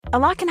A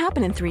lot can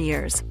happen in 3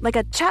 years, like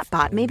a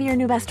chatbot may be your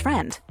new best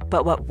friend.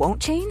 But what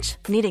won't change?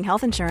 Needing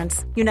health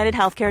insurance. United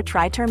Healthcare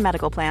Tri-Term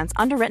Medical Plans,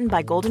 underwritten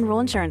by Golden Rule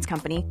Insurance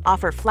Company,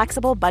 offer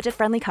flexible,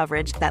 budget-friendly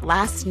coverage that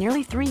lasts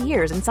nearly 3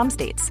 years in some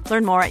states.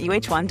 Learn more at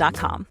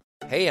uh1.com.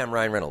 Hey, I'm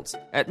Ryan Reynolds.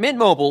 At Mint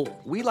Mobile,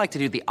 we like to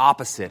do the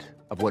opposite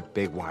of what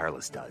Big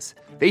Wireless does.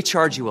 They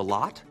charge you a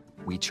lot,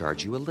 we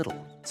charge you a little.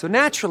 So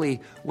naturally,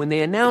 when they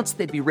announced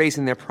they'd be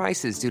raising their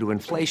prices due to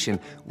inflation,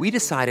 we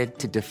decided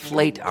to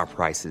deflate our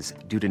prices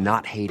due to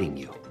not hating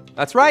you.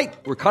 That's right.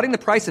 We're cutting the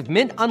price of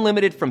Mint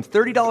Unlimited from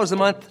 $30 a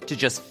month to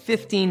just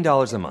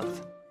 $15 a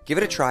month. Give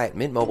it a try at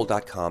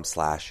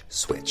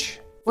mintmobile.com/switch.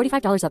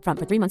 $45 up front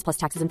for 3 months plus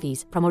taxes and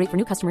fees. Promo rate for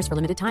new customers for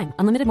limited time.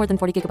 Unlimited more than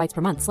 40 gigabytes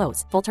per month.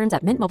 Slows full terms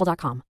at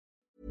mintmobile.com.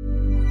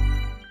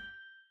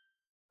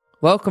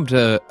 Welcome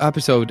to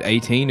episode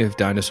 18 of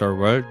Dinosaur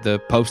World, the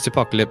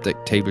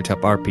post-apocalyptic tabletop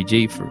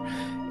RPG for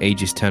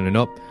ages 10 and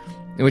up,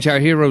 in which our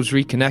heroes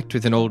reconnect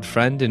with an old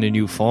friend in a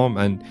new form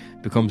and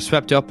become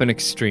swept up in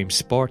extreme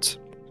sports.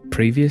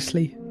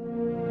 Previously?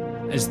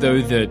 As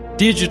though the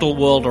digital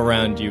world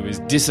around you is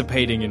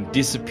dissipating and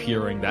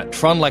disappearing, that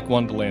Tron-like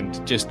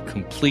wonderland just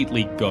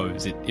completely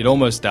goes. It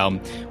almost,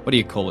 what do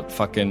you call it?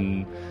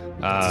 Fucking...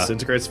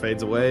 disintegrates,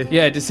 fades away.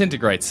 Yeah, it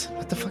disintegrates.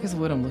 What the fuck is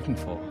the word I'm looking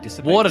for?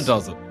 Dissipates. Water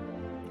does it.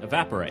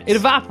 Evaporates. It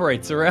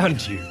evaporates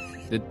around you.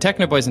 The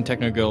techno boys and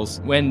techno girls,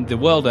 when the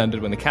world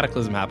ended, when the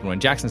cataclysm happened, when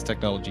Jackson's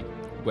technology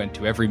went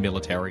to every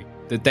military,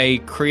 that they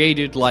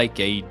created like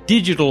a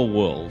digital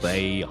world,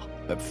 a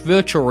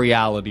virtual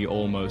reality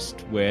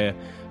almost, where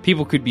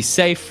people could be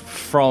safe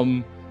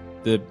from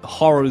the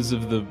horrors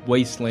of the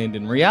wasteland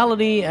in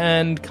reality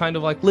and kind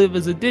of like live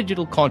as a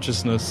digital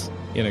consciousness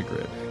in a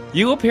grid.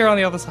 You appear on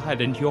the other side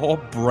and your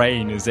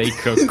brain is a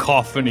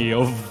cacophony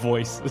of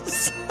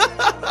voices.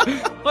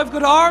 I've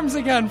got arms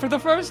again for the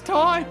first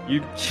time.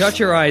 You shut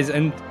your eyes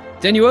and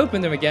then you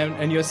open them again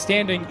and you're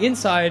standing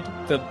inside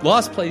the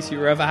last place you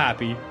were ever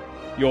happy,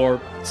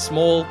 your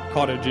small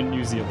cottage in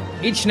New Zealand.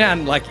 Each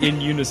nan, like in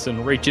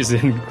unison, reaches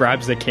in,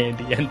 grabs a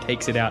candy and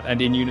takes it out,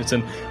 and in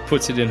unison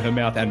puts it in her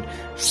mouth and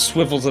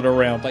swivels it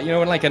around. Like, you know,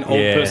 when like an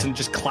old person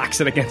just clacks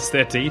it against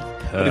their teeth?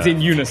 But it's in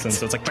unison,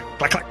 so it's like clack,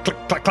 clack, clack,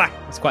 clack, clack, clack.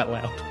 It's quite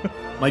loud.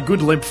 My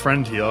good limp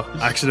friend here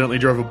accidentally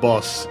drove a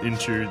bus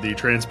into the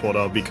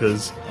transporter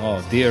because...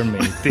 Oh, dear me.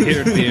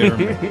 Dear me.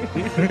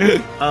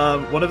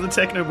 one of the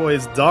techno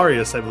boys,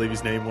 Darius, I believe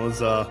his name was,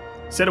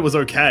 said it was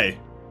okay.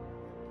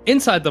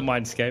 Inside the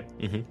mindscape,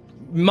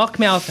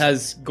 Muckmouth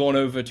has gone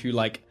over to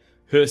like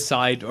her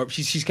side, or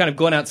she's kind of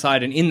gone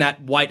outside, and in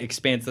that white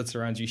expanse that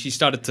surrounds you, she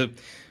started to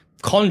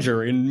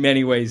conjure in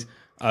many ways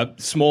a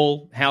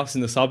small house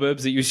in the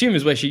suburbs that you assume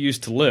is where she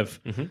used to live.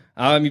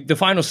 The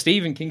final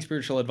Steve and King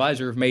Spiritual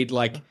Advisor have made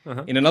like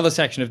in another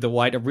section of the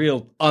white a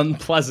real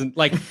unpleasant,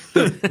 like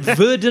the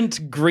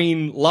verdant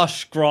green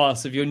lush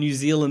grass of your New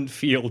Zealand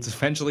fields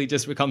eventually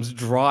just becomes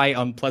dry,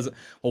 unpleasant,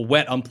 or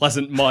wet,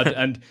 unpleasant mud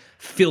and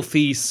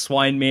filthy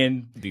swine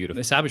man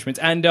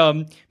establishments.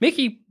 And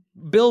Mickey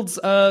builds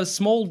a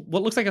small,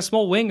 what looks like a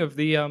small wing of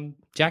the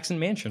Jackson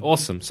mansion.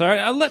 Awesome. So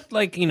I'll let,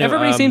 like, you know...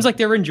 Everybody seems like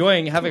they're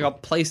enjoying having a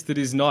place that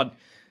is not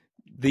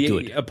the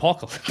good.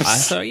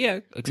 Apocalypse. So,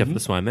 yeah, except for the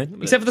swine man.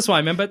 Except for the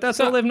swine man, but that's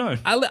all they've known.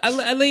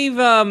 I leave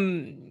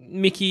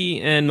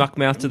Mickey and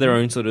Muckmouth to their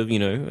own sort of, you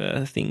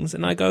know, things,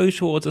 and I go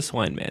towards a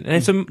swine man. And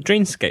it's a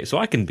dreamscape, so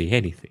I can be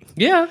anything.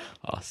 Yeah.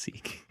 Oh,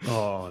 sick.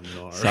 Oh,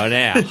 no. So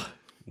now...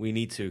 we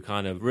need to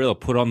kind of really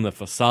put on the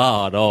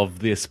facade of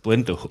this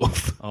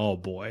Splinterhoof. Oh,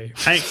 boy.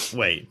 Hank,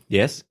 wait.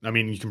 Yes? I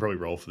mean, you can probably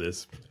roll for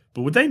this.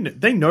 But would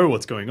they know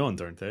what's going on,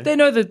 don't they? They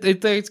know that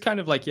it's kind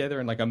of like, they're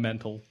in like a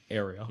mental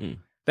area.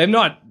 They're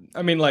not,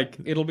 I mean, like,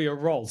 it'll be a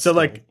roll. So,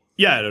 like,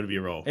 yeah, it'll be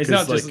a roll. It's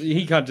not just,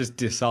 he can't just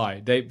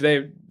decide.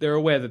 They're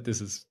aware that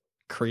this is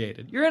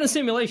created. You're in a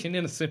simulation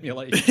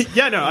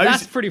Yeah, no,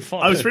 that's pretty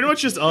fun. I was pretty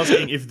much just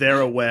asking if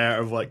they're aware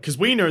of, like, because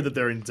we know that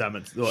they're in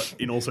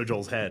Also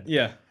Joel's head.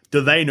 Yeah. Do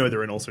they know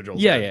they're in Also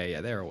Joel's head?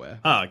 Yeah, they're aware.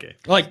 Ah, okay.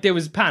 Like, there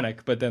was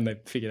panic, but then they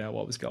figured out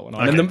what was going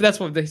on. Okay. And that's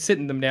why they're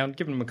sitting them down,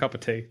 giving them a cup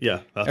of tea. Yeah,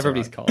 that's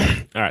Everybody's all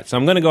calm. All right, so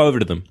I'm going to go over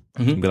to them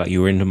and be like,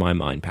 you were into my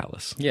mind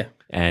palace. Yeah.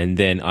 And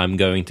then I'm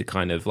going to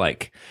kind of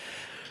like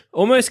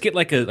almost get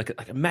like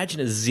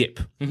imagine a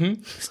zip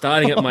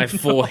starting at my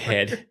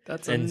forehead.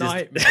 That's a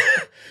nightmare.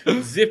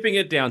 Zipping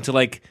it down to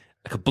like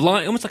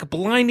almost like a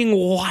blinding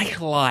white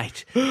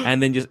light,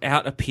 and then just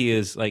out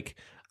appears like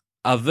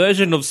a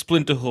version of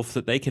Splinterhoof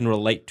that they can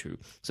relate to.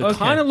 So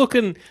kind of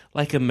looking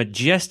like a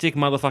majestic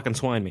motherfucking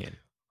swine man.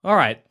 All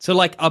right. So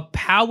like a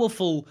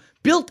powerful,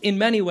 built in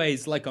many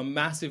ways like a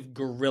massive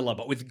gorilla,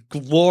 but with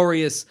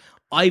glorious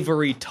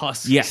ivory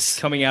tusks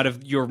coming out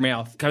of your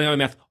mouth. Coming out of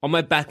my mouth. On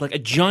my back, like a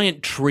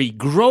giant tree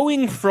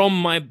growing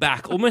from my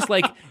back. Almost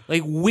like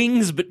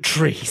wings, but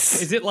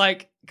trees. Is it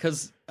like,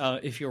 because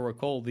if you'll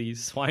recall, the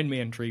swine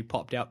man tree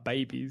popped out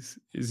babies.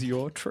 Is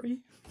your tree?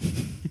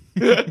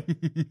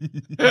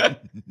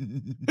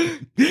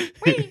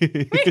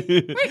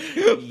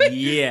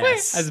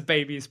 Yes. As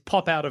babies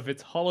pop out of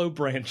its hollow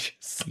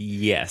branches.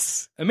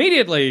 Yes.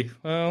 Immediately,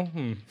 well,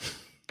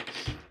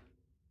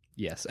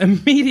 Yes.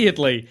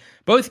 Immediately,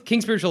 both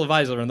King Spiritual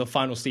Advisor and the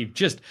Final Steve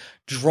just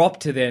drop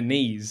to their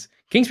knees.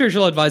 King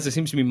Spiritual Advisor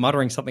seems to be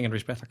muttering something under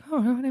his breath, like,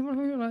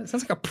 oh, it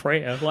sounds like a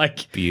prayer.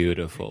 Like,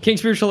 Beautiful. King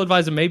Spiritual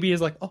Advisor maybe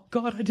is like, oh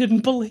God, I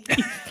didn't believe.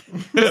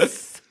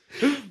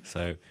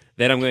 So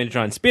then I'm going to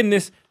try and spin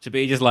this to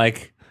be just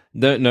like,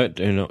 do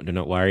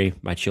not worry,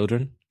 my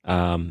children.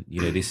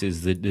 This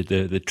is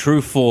the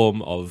true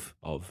form of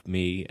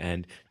me,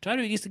 and try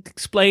to just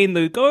explain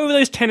go over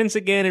those tenets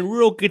again and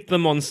real get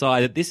them on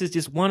side that this is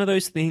just one of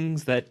those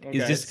things that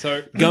is just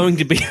going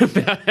to be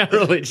about our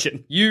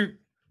religion.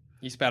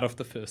 You spat off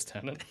the first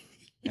tenet,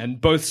 and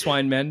both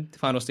swine men,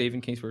 Final Steve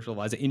and King Spiritual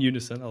Advisor, in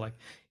unison are like,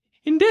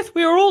 in death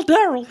we are all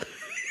Daryl.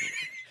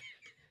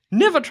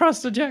 Never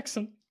trust a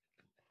Jackson.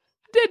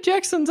 Dead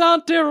Jacksons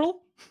aren't Daryl.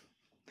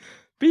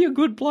 Be a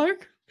good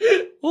bloke.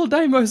 All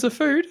Damos are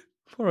food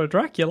for a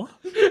Dracula.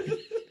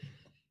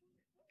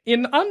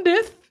 In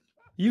undeath,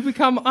 you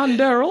become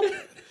undaryl.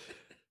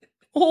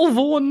 All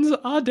Vaughns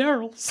are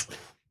Daryls.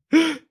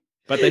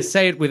 But they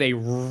say it with a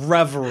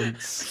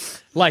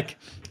reverence. Like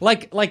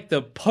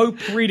the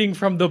Pope reading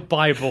from the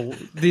Bible.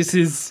 This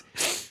is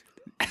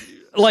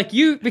like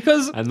you,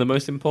 because... And the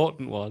most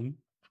important one.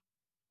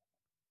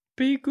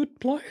 Be a good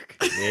bloke.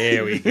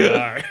 There we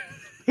go.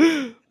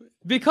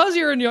 Because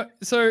you're in your...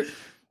 So,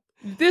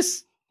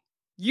 this...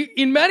 You,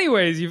 in many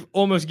ways, you've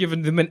almost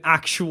given them an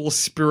actual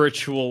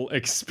spiritual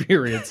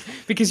experience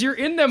because you're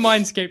in their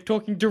mindscape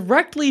talking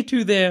directly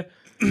to their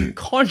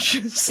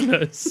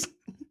consciousness.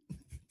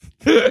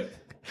 And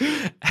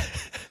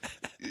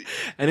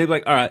they're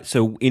like, all right,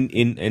 so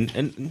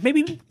and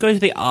maybe go to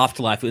the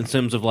afterlife in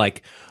terms of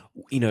like,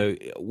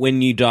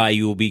 when you die,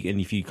 you will be,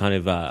 and if you kind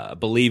of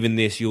believe in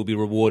this, you'll be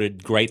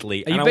rewarded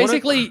greatly. Are you and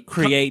basically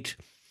create?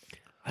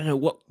 I don't know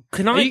what.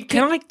 Can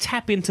I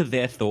tap into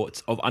their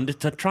thoughts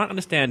to try and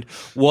understand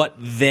what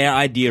their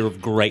idea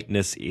of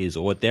greatness is,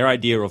 or what their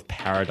idea of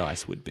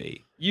paradise would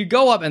be? You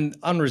go up and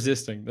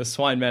unresisting the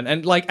swine man,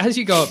 and like as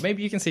you go up,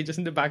 maybe you can see just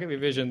in the back of your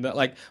vision that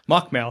like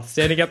Muckmouth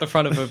standing at the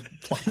front of a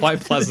quite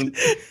pleasant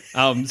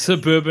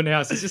suburban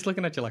house. He's just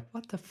looking at you like,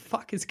 what the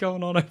fuck is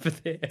going on over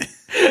there?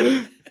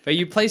 But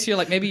you place your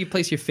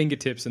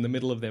fingertips in the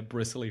middle of their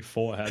bristly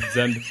foreheads,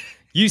 and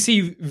you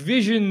see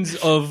visions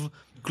of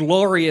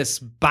glorious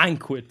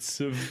banquets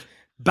of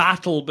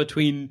battle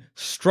between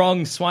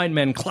strong swine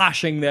men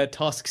clashing their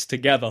tusks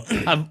together.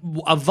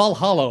 A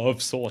Valhalla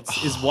of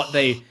sorts is what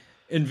they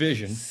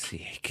envision.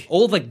 Sick.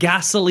 All the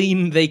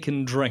gasoline they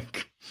can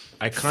drink.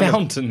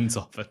 Fountains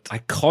of it. I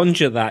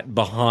conjure that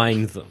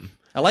behind them.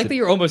 I like that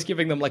you're almost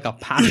giving them like a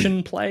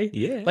passion play.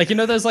 Yeah. Like,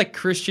 those like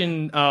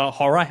Christian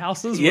horror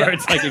houses where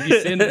it's like, if you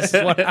sin, this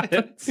is what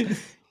happens.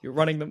 You're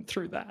running them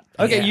through that.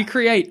 Okay, you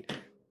create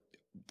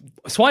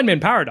Swineman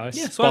Paradise.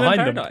 Yeah, Swineman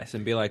Paradise.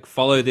 And be like,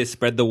 follow this,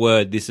 spread the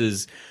word. This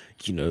is,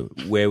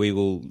 where we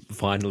will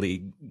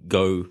finally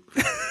go.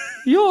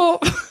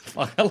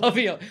 Fuck, I love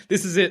you.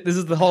 This is it. This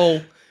is the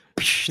whole...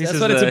 That's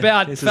what it's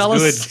about,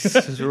 fellas.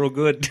 This is real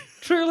good.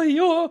 Truly,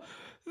 your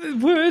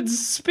words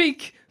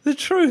speak the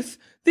truth.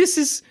 This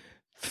is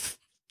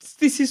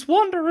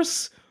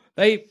wondrous.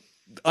 They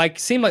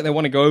seem like they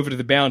want to go over to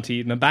the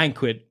bounty in a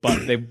banquet,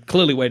 but they're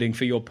clearly waiting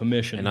for your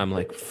permission. And I'm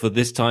like, for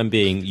this time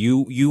being,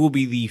 you will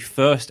be the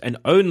first and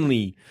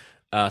only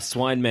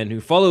swine men who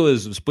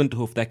followers of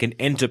Splinterhoof that can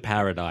enter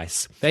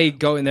paradise. They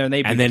go in there and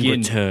begin. Then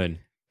return.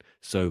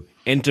 So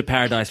enter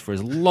paradise for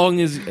as long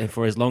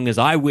as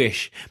I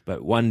wish,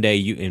 but one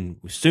day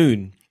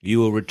soon you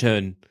will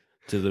return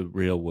to the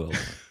real world.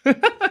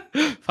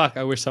 Fuck,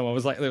 I wish someone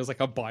there was like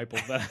a Bible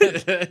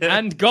there.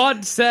 And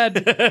God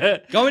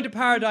said, go into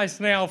paradise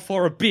now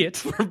for a bit.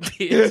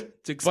 To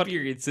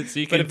experience it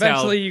so you can But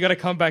eventually you got to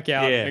come back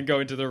out and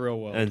go into the real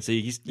world. And so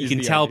you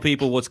can tell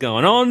people what's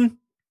going on,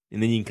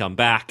 and then you can come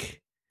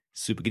back.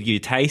 Super good, give you a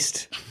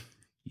taste.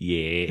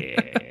 Yeah.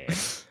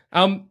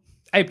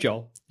 Ape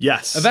Joel.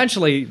 Yes.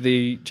 Eventually,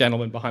 the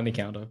gentleman behind the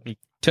counter, he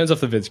turns off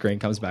the vid screen,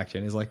 comes back to you,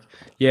 and he's like,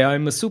 yeah,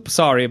 I'm super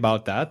sorry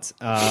about that.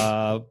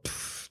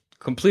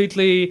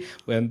 Completely,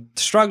 we're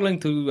struggling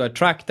to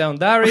track down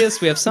Darius.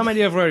 We have some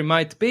idea of where he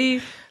might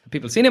be.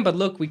 People seen him, but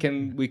look, we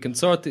can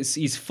sort this.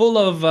 He's full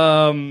of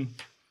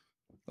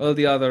all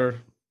the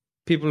other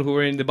people who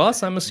were in the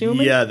bus, I'm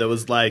assuming? Yeah, there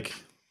was like...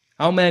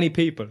 How many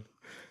people?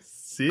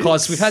 6?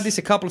 Because we've had this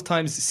a couple of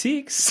times.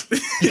 6?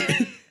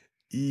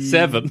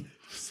 7.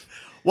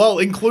 Well,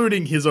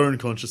 including his own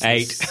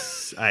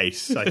consciousness.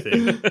 8, I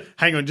think.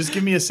 Hang on, just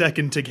give me a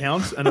second to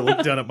count, and I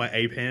look down at my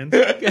ape hand.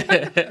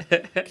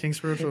 King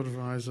Spiritual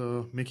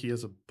Advisor, Mickey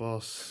as a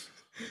boss.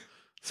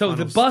 So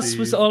Final the bus Steve.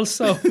 was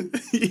also...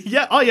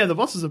 Yeah, oh yeah, the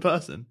boss is a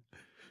person.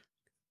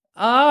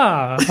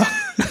 Ah.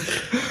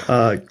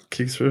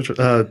 King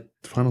Spiritual,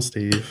 Final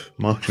Steve,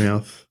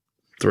 Markmouth,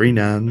 3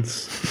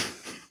 Nans.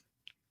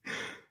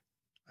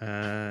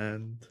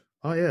 And...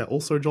 Oh yeah,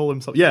 also Joel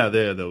himself. Yeah,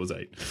 there was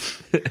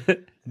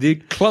 8. The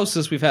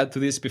closest we've had to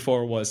this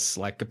before was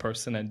like a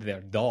person and their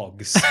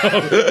dogs.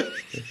 So.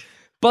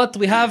 But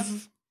we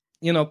have,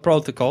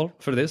 protocol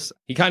for this.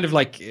 He kind of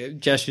like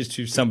gestures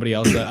to somebody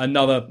else.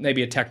 Another,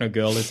 maybe a techno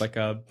girl is like,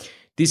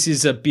 This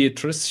is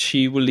Beatrice.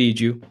 She will lead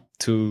you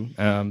to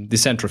the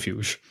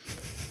centrifuge.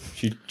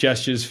 She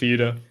gestures for you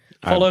to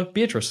follow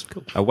Beatrice.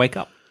 Cool. I wake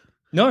up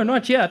No,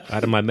 not yet.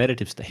 out of my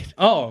meditative state.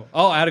 Oh,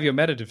 out of your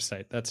meditative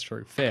state. That's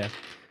true. Fair.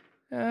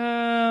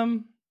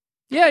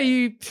 Yeah,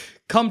 you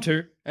come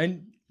to,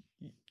 and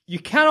you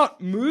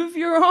cannot move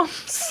your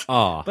arms,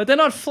 Oh, but they're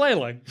not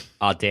flailing.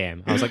 oh,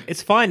 damn. I was like,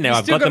 it's fine now.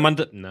 I've still got them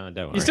got- under. No,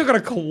 don't worry. You still got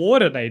to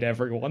coordinate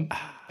everyone.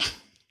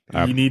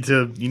 You needed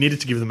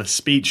to give them a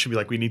speech and be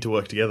like, we need to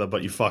work together,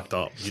 but you fucked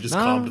up. You just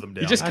calmed them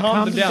down. You just I calm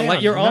calmed them them down. Like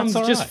down. your That's arms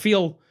all just right.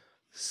 feel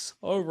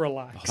so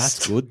relaxed.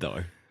 That's good,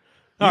 though.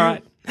 All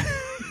right.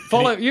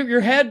 Follow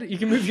your head. You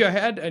can move your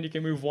head, and you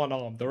can move one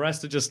arm. The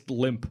rest are just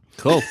limp.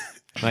 Cool.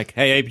 Like,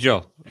 hey, Ape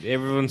Joel,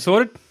 everyone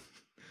sorted?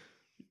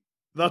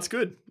 That's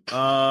good. It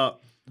was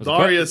a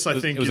Darius, que- I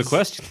think it was is, a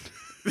question.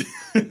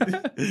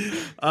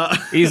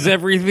 Is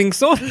everything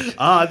sorted?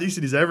 This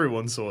is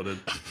everyone sorted,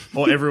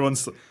 or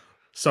everyone's.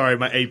 Sorry,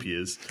 my ape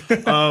ears.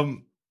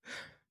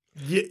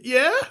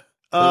 Yeah.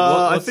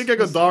 I think I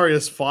got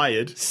Darius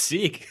fired.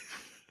 Sick.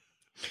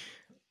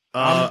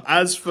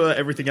 As for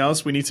everything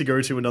else, we need to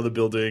go to another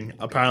building.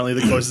 Apparently,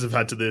 the closest I've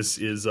had to this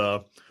is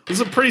it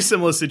was a pretty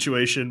similar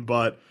situation,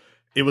 but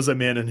it was a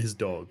man and his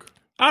dog.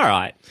 All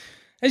right.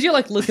 As you're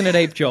like looking at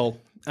Ape Joel,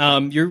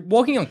 you're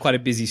walking on quite a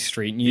busy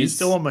street. And He's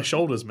still on my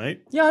shoulders,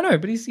 mate. Yeah, I know,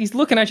 but he's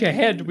looking at your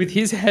head with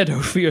his head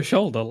over your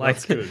shoulder. Like,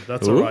 That's good.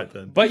 That's all right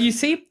then. But you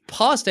see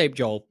past Ape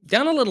Joel,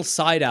 down a little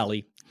side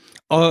alley,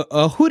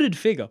 a hooded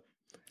figure.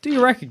 Do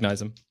you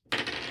recognize him?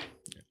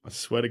 I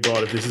swear to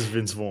God, if this is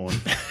Vince Vaughn.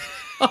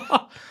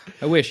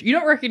 I wish. You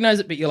don't recognize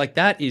it, but you're like,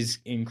 that is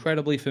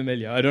incredibly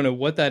familiar. I don't know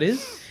what that is.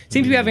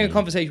 Seems to be having a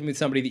conversation with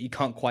somebody that you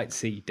can't quite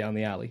see down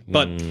the alley.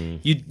 But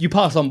you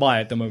pass on by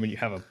at the moment you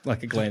have a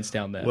glance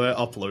down there. We're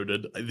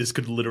uploaded. This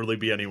could literally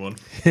be anyone.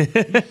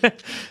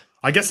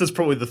 I guess that's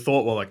probably the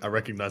thought. Well, like, I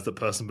recognize the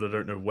person, but I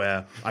don't know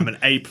where. I'm an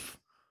ape,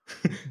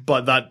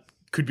 but that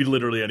could be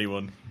literally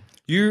anyone.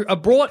 You are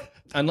brought...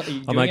 I'm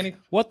I'm like,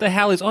 what the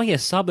hell is... Oh, yeah,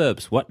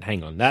 suburbs. What?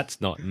 Hang on.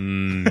 That's not...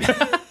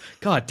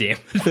 God damn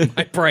it,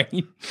 my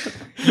brain.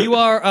 You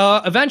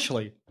are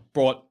eventually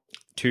brought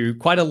to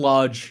quite a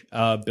large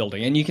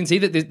building, and you can see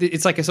that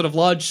it's like a sort of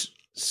large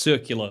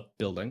circular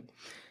building.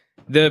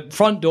 The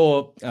front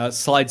door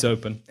slides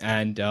open,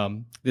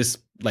 and this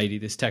lady,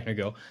 this techno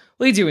girl,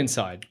 leads you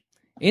inside.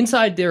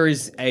 Inside there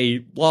is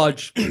a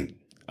large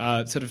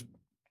sort of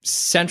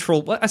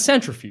a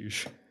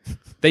centrifuge.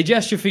 They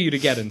gesture for you to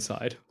get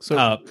inside.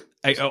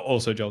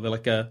 Also, Joel, they're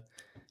like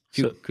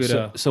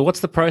So what's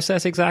the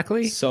process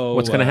exactly? So,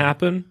 what's going to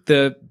happen?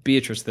 The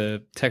Beatrice,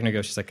 the techno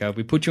girl, she's like,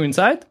 we put you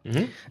inside,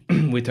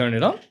 we turn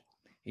it on,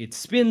 it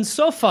spins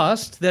so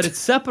fast that it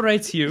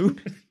separates you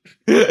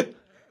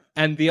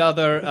and the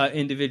other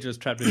individuals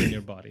trapped within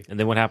your body. And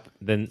then what happens?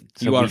 Then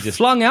You are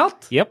flung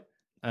out, Yep.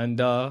 and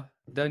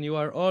then you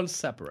are all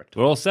separate.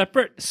 We're all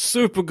separate.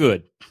 Super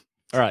good.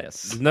 All right.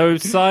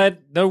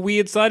 No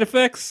weird side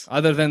effects?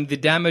 Other than the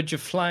damage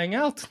of flying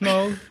out,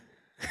 no.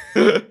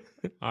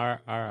 All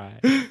right.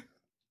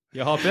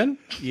 You hop in?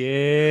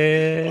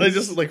 Yeah. They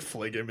just like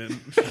fling him in.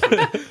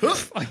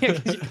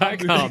 I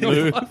can't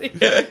move. You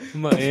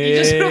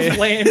just sort of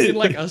land in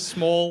like a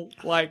small,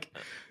 like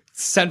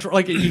central.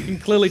 Like you can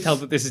clearly tell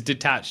that this is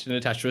detached and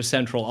attached to a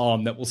central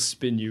arm that will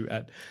spin you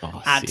at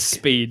sick.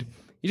 speed.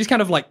 You just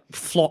kind of like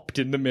flopped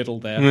in the middle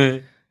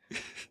there.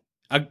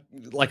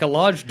 Like a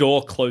large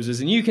door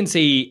closes, and you can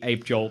see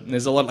Ape Joel. And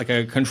there's like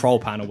a control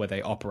panel where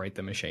they operate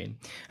the machine,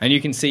 and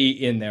you can see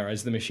in there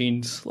as the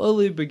machine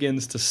slowly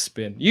begins to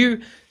spin.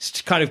 You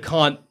kind of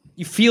can't.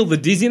 You feel the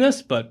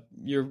dizziness, but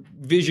your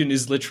vision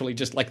is literally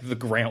just like the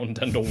ground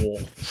and a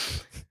wall.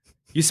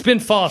 You spin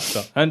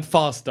faster and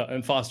faster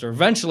and faster.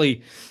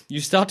 Eventually, you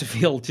start to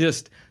feel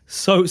just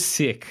so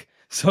sick,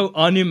 so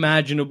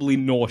unimaginably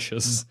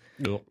nauseous.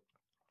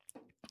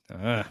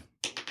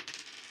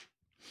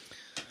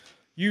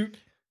 You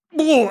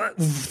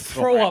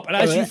throw up, and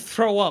as you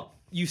throw up,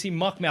 you see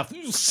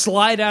Muckmouth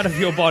slide out of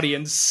your body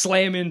and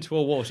slam into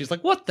a wall. She's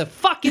like, "What the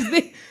fuck is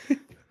this?"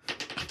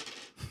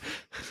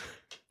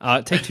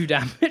 Take 2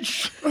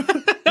 damage.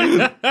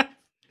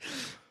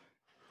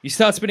 You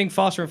start spinning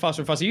faster and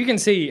faster and faster. You can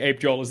see Ape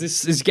Joel as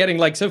this is getting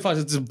like so fast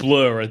it's a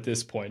blur at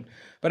this point.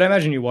 But I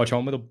imagine you watch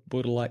on with a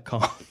Buddha-like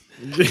calm.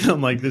 I'm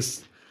like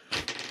this.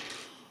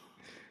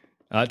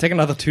 Take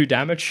another 2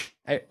 damage.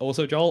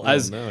 Also, Joel,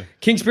 as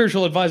King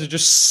Spiritual Advisor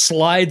just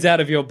slides out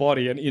of your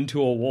body and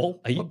into a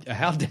wall.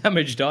 How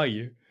damaged are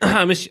you?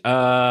 I'm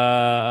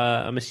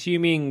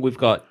assuming we've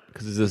got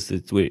because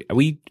it's weird. Did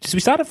we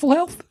start at full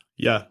health?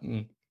 Yeah.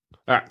 All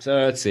right. So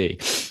let's see.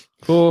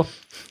 4,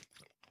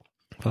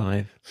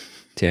 5,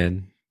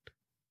 10,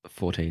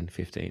 14,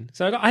 15.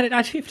 So I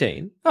had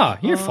 15. Oh,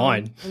 you're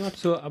fine. I'm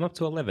up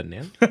to 11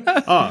 now.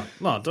 Oh,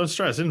 no, don't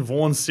stress. In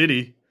Vaughan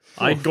City,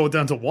 I'd go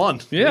down to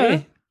 1.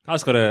 Yeah. I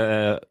just got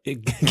to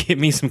get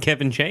me some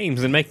Kevin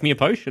James and make me a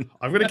potion.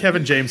 I've got a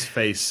Kevin James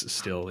face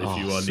still, if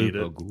you need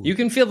it. Good. You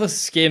can feel the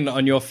skin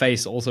on your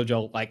face also,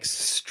 Joel, like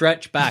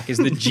stretch back as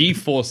the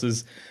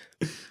G-forces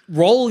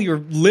roll your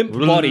limp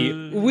body,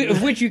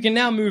 of which you can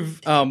now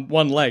move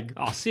one leg.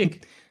 Oh,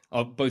 sick.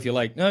 Oh, both your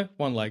leg. No,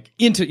 one leg.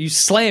 You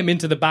slam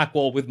into the back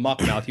wall with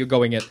Muckmouth. You're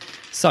going at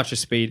such a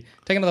speed.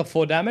 Take another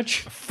 4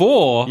 damage.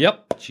 4?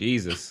 Yep.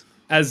 Jesus.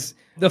 As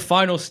the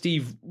final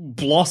Steve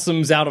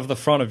blossoms out of the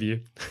front of you.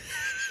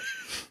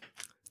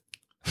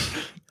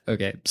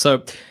 Okay,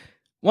 so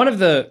one of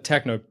the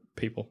techno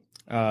people,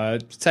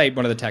 say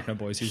one of the techno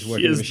boys who's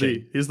working the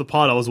machine. Here's the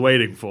part I was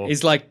waiting for.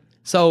 He's like,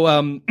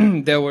 so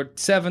there were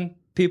 7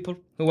 people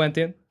who went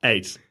in.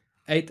 8.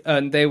 8,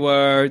 and they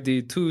were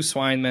the 2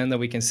 swine men that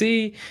we can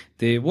see,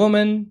 the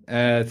woman,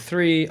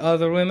 3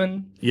 other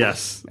women,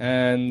 Yes.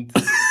 and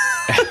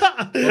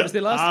what was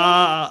the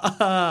last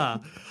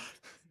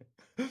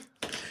one?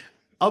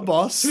 A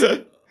boss.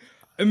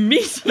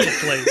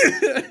 Immediately.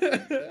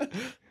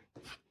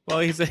 Well,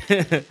 he's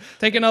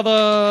Take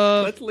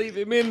another. let's leave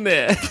him in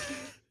there.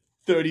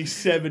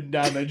 37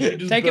 damage. You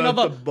just Take burnt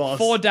another the boss.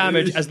 4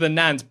 damage as the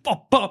nans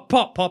pop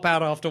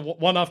out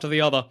one after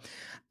the other,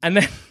 and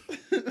then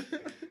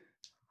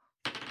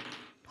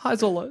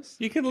highs or lows.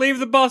 You can leave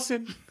the boss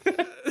in.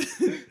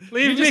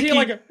 Leave You just Mickey. hear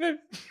like a.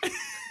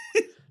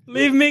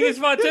 Leave Mickey. It's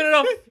fine. Turn it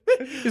off.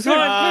 It's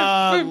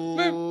fine.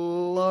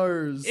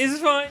 Lows. It's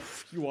fine.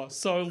 You are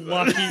so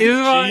lucky. It's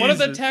fine. One of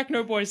the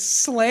techno boys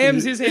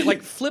slams his head,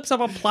 like flips up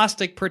a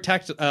plastic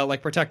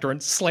protector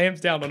and slams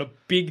down on a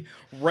big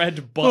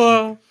red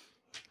button.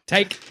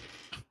 Take.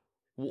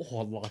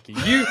 Oh, lucky.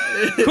 You,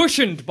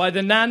 cushioned by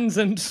the Nans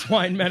and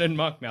Swine Men and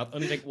Muckmouth,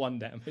 only take 1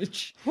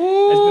 damage. As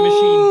the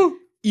machine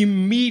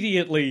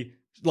immediately,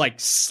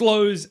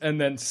 slows and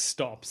then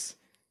stops.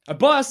 A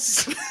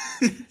bus?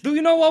 Do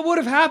you know what would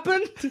have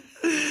happened?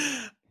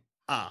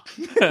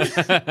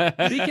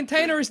 The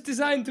container is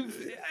designed to...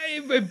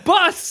 A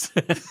bus!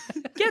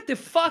 Get the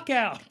fuck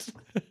out!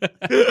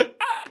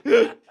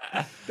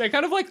 They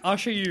kind of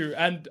usher you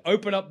and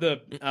open up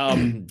the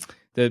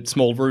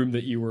small room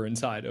that you were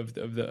inside of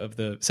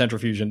the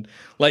centrifuge,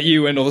 let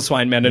you and all the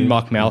swine men and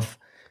Muckmouth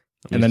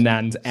and the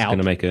Nans out. I'm going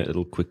to make a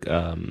little quick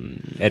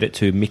edit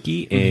to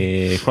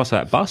Mickey, cross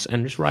out bus,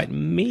 and just write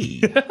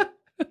me.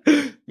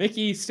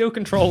 Mickey still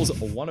controls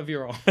one of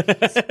your arms.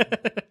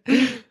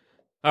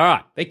 All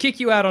right. They kick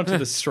you out onto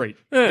the street.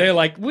 They're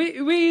like,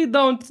 we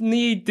don't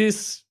need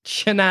this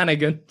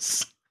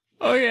shenanigans.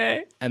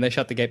 Okay. And they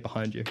shut the gate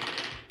behind you.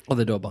 Or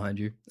the door behind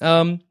you.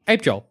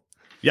 Ape Joel.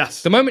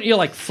 Yes. The moment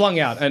you're flung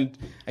out, and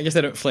I guess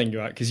they don't fling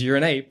you out because you're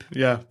an ape.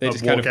 Yeah. They I'll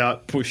just kind walk of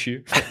out. push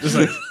you. Just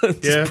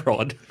yeah.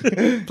 Prod.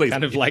 Please.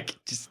 Kind of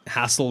just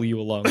hassle you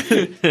along.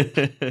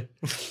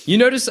 You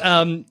notice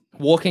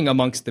walking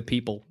amongst the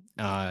people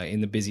in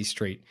the busy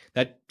street,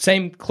 that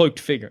same cloaked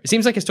figure. It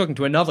seems like it's talking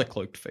to another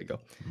cloaked figure.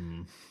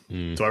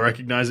 Do I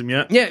recognize him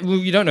yet? Yeah, well,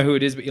 you don't know who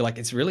it is, but you're like,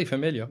 it's really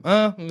familiar.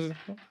 Hang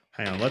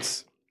on,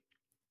 let's...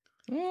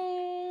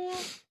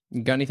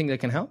 You got anything that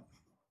can help?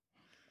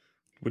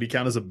 Would he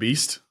count as a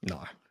beast?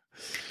 No.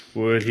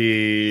 Would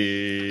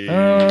he...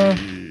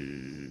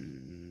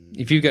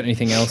 If you've got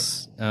anything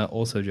else,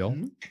 also, Joel.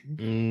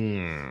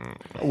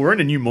 We're in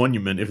a new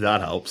monument, if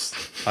that helps.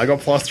 I got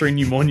 +3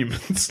 new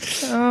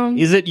monuments.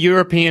 Is it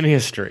European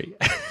history?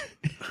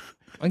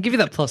 I'll give you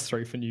that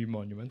 +3 for new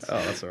monuments. Oh,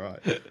 that's all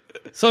right.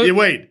 So Yeah,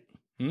 wait.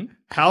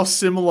 How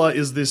similar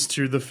is this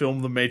to the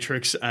film The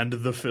Matrix and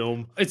the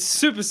film it's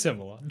super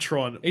similar.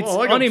 Tron? It's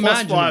I got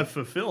unimaginable. +5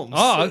 for films.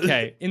 Oh,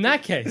 okay. In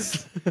that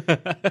case,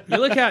 you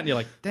look out and you're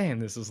like, damn,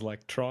 this is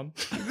like Tron.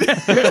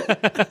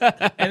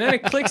 And then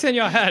it clicks in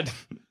your head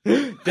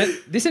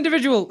that this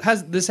individual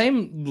has the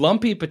same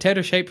lumpy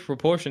potato-shaped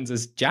proportions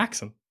as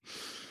Jackson.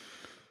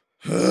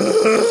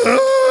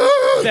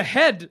 The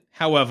head,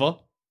 however,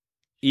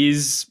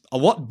 is a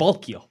lot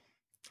bulkier,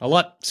 a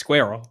lot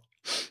squarer.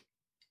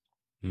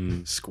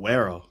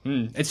 Square.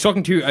 It's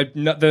talking to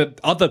the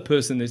other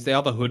person. The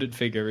other hooded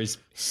figure is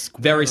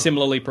very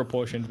similarly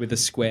proportioned with a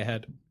square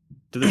head.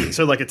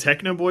 So like a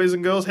techno boys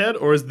and girls head,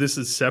 or is this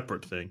a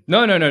separate thing?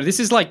 No. This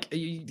is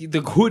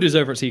the hood is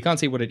over it, so you can't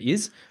see what it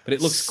is, but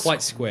it looks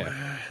quite square.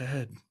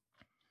 Head.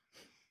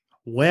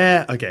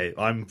 Where? Okay,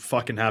 I'm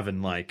fucking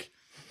having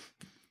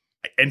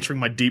entering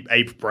my deep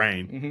ape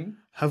brain.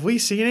 Have we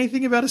seen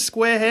anything about a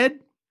square head?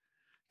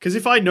 Because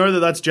if I know that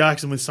that's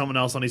Jackson with someone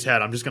else on his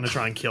head, I'm just going to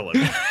try and kill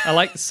him. I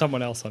like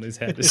someone else on his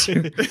head.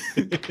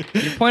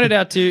 You pointed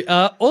out to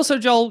also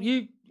Joel.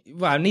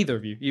 Neither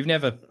of you. You've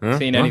never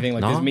seen anything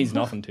like this. It means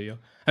nothing to you.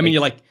 I mean,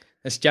 you're like,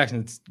 that's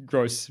Jackson's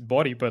gross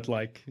body, but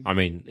I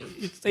mean,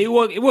 it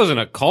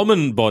wasn't a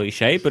common body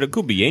shape, but it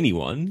could be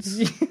anyone's.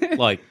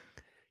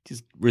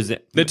 Just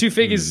the two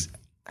figures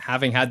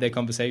having had their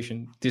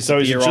conversation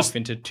disappear off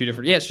into two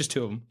different. Yeah, it's just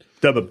two of them.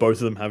 Yeah, but both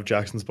of them have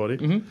Jackson's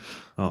body.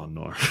 Oh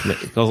no!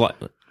 I was like,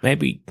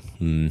 maybe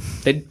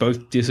They'd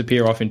both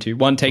disappear off into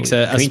one takes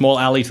a small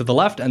alley to the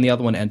left, and the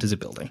other one enters a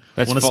building.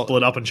 Want to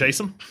split up and chase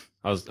them?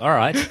 I was all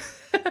right.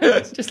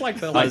 It's just like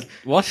the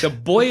what? the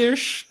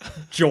boyish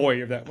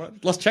joy of that one.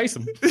 Let's chase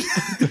them.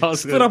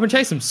 Split up and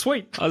chase them.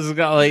 Sweet. I was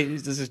going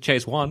this is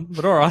chase one,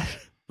 but all right.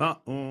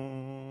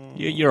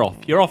 You're off.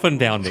 You're off and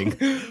bounding.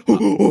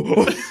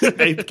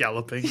 Ape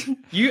galloping.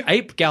 You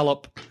ape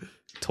gallop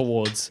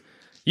towards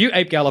you,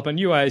 Ape Gallopin.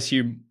 You, I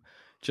assume,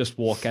 just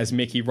walk as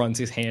Mickey runs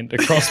his hand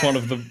across one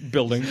of the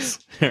buildings.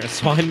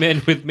 Swine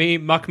men with me,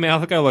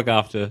 Muckmouth. Go look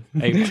after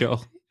Ape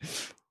Joel.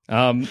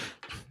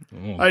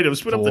 Hey, did we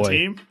split up the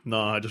team?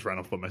 No, I just ran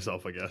off by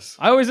myself, I guess.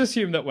 I always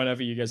assume that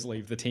whenever you guys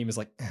leave, the team is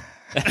like,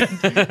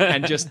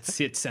 and just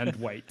sits and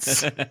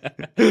waits.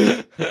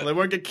 Well, they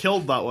won't get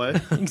killed that way.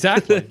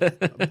 Exactly.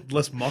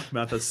 Unless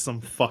Mockmouth has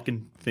some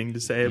fucking thing to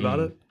say about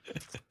it.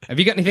 Have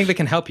you got anything that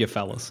can help you,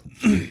 fellas?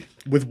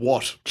 With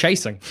what?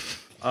 Chasing.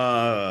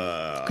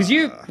 Because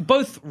you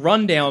both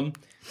run down.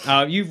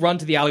 You run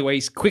to the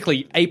alleyways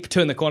quickly. Ape,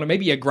 turn the corner.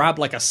 Maybe you grab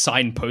like a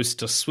signpost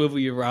to swivel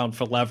you around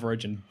for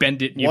leverage and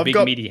bend it in your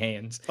meaty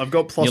hands. I've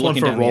got +1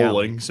 for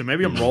rolling, so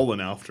maybe I'm rolling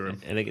after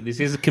him. And again, this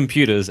is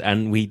computers,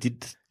 and we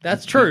did.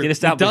 That's true. We did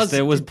establish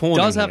there was porn. It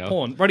does have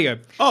porn. Radio.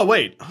 Oh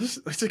wait,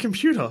 it's a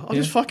computer. I'll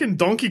just fucking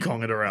Donkey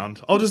Kong it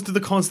around. I'll just do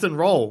the constant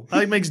roll.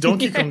 That makes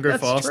Donkey Kong go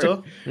faster.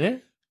 True. Yeah.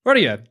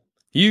 Radio.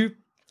 You,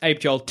 Ape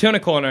Joel, turn a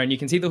corner and you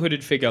can see the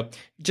hooded figure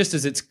just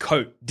as its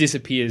coat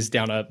disappears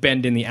down a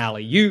bend in the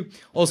alley. You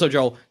also,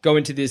 Joel, go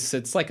into this.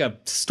 It's like a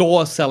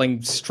store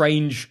selling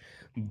strange,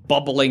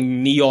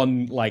 bubbling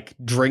neon like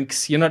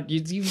drinks. You're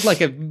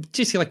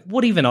like,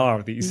 what even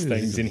are these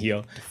things in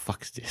here? The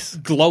fuck's this?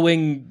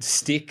 Glowing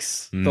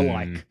sticks, the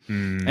like.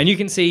 And you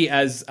can see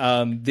as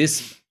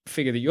this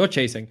figure that you're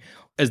chasing,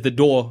 as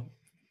the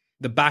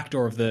back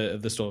door of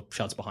the store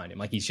shuts behind him,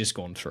 like he's just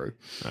gone through.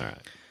 All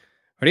right.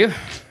 Ready?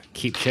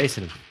 Keep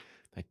chasing him.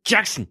 Like,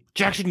 Jackson,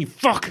 you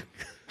fuck.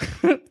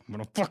 I'm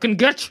gonna fucking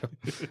get you.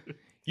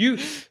 You,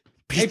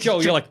 Ape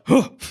Joel, you're like,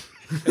 huh.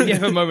 And you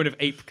have a moment of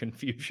ape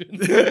confusion.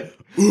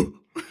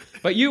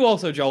 But you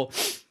also, Joel,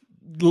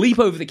 leap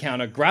over the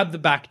counter, grab the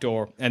back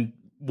door, and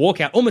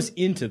walk out almost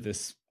into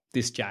this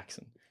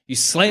Jackson. You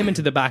slam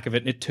into the back of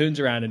it, and it turns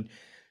around, and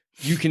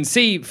you can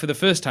see for the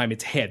first time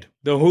its head.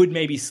 The hood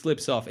maybe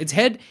slips off. Its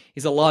head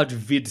is a large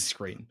vid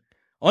screen.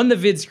 On the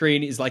vid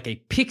screen is like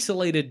a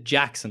pixelated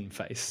Jackson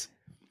face.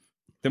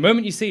 The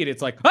moment you see it,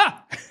 it's like,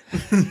 ah!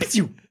 It's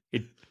you.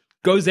 It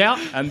goes out,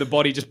 and the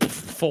body just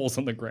falls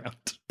on the ground.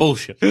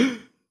 Bullshit.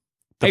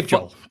 Ape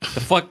Joel.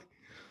 The fuck?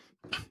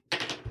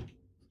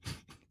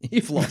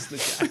 You've lost the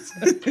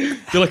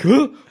Jackson. You're like,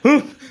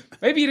 huh?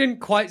 Maybe you didn't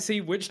quite see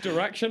which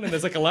direction, and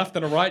there's like a left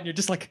and a right, and you're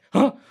just like,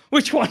 huh?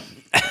 Which one?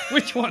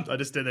 Which one? I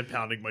just stand there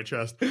pounding my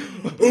chest.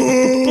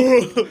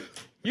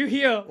 You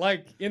hear,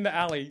 like, in the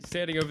alley,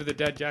 standing over the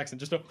dead Jackson,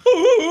 just a,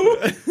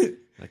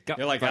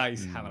 you're like,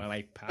 he's having an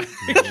ape pack.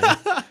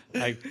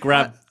 I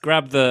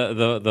grab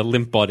the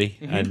limp body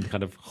and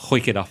kind of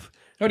hoik it up.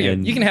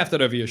 You can heft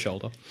that over your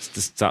shoulder.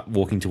 Just start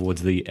walking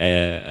towards the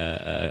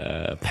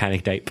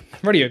panicked ape.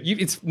 Radio,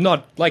 it's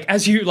not, like,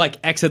 as you, like,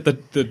 exit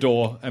the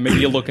door, and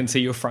maybe you look and see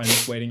your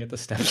friends waiting at the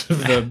steps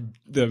of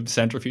the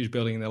centrifuge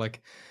building, and they're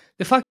like,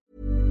 the fuck?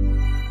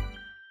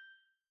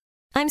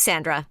 I'm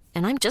Sandra,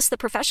 and I'm just the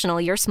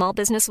professional your small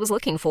business was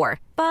looking for.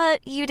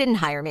 But you didn't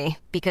hire me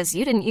because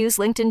you didn't use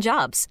LinkedIn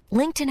Jobs.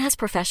 LinkedIn has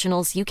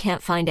professionals you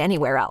can't find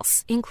anywhere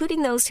else,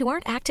 including those who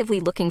aren't actively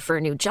looking for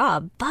a new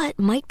job, but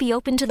might be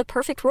open to the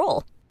perfect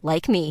role,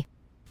 like me.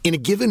 In a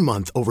given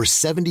month, over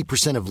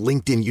 70% of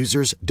LinkedIn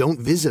users don't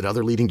visit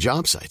other leading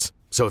job sites.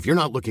 So if you're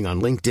not looking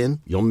on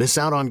LinkedIn, you'll miss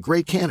out on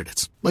great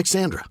candidates, like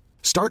Sandra.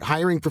 Start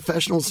hiring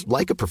professionals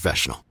like a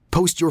professional.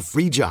 Post your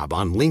free job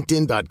on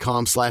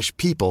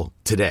linkedin.com/people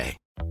today.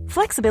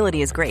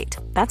 Flexibility is great.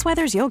 That's why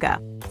there's yoga.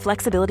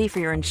 Flexibility for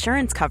your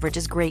insurance coverage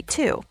is great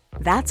too.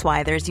 That's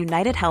why there's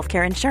United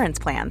Healthcare Insurance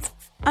Plans.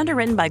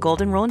 Underwritten by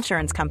Golden Rule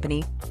Insurance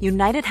Company,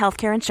 United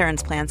Healthcare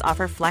Insurance Plans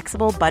offer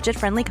flexible,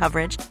 budget-friendly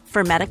coverage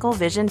for medical,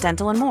 vision,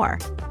 dental, and more.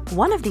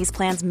 One of these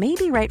plans may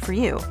be right for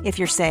you if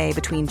you're, say,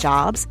 between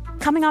jobs,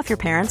 coming off your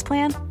parents'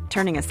 plan,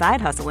 turning a side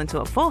hustle into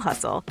a full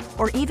hustle,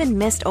 or even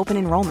missed open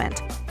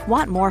enrollment.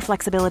 Want more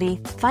flexibility?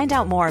 Find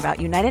out more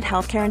about United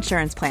Healthcare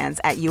Insurance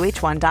Plans at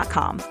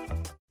uh1.com.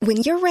 When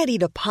you're ready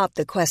to pop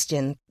the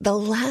question, the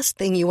last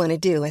thing you want to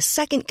do is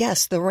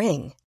second-guess the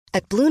ring.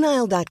 At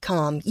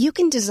BlueNile.com, you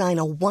can design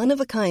a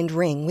one-of-a-kind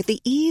ring with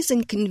the ease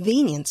and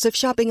convenience of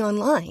shopping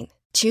online.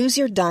 Choose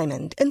your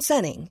diamond and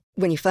setting.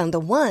 When you find the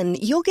one,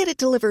 you'll get it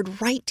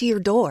delivered right to your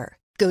door.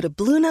 Go to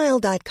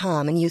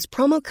BlueNile.com and use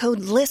promo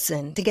code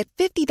LISTEN to get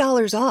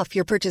 $50 off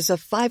your purchase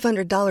of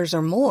 $500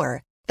 or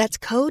more. That's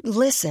code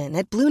LISTEN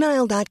at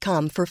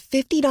BlueNile.com for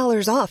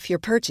 $50 off your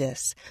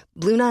purchase.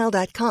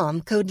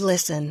 BlueNile.com, code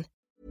LISTEN.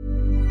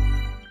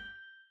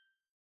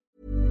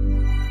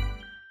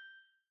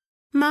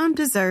 Mom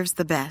deserves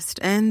the best,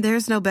 and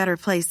there's no better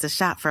place to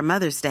shop for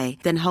Mother's Day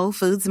than Whole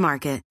Foods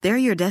Market. They're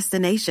your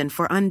destination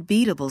for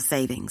unbeatable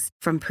savings,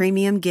 from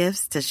premium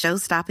gifts to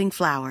show-stopping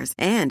flowers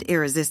and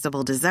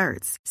irresistible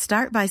desserts.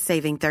 Start by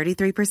saving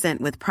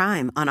 33% with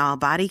Prime on all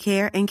body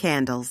care and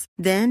candles.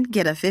 Then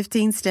get a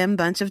 15-stem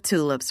bunch of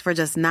tulips for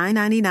just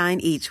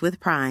 $9.99 each with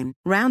Prime.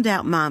 Round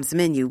out Mom's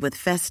menu with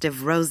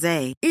festive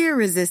rosé,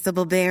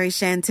 irresistible berry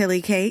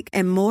chantilly cake,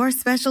 and more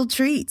special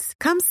treats.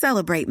 Come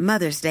celebrate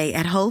Mother's Day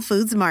at Whole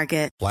Foods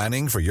Market.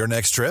 Planning for your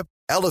next trip?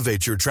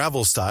 Elevate your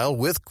travel style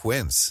with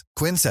Quince.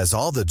 Quince has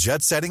all the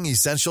jet-setting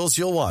essentials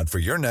you'll want for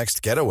your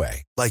next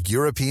getaway, like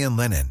European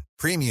linen,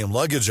 premium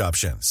luggage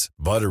options,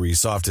 buttery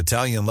soft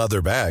Italian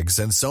leather bags,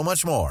 and so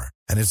much more.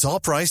 And it's all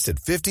priced at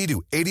 50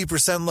 to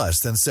 80% less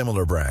than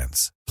similar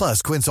brands.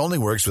 Plus, Quince only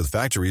works with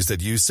factories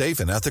that use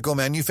safe and ethical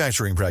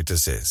manufacturing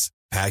practices.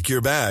 Pack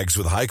your bags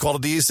with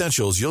high-quality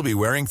essentials you'll be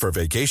wearing for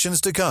vacations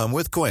to come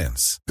with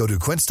Quince. Go to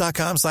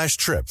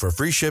quince.com/trip for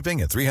free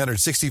shipping and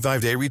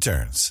 365-day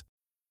returns.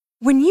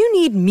 When you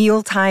need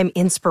mealtime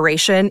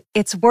inspiration,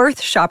 it's worth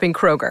shopping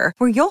Kroger,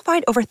 where you'll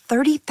find over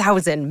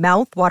 30,000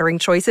 mouth-watering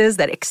choices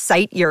that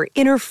excite your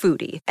inner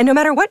foodie. And no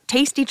matter what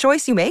tasty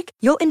choice you make,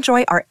 you'll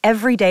enjoy our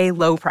everyday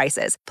low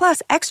prices,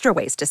 plus extra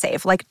ways to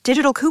save, like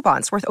digital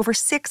coupons worth over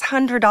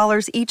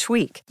 $600 each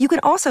week. You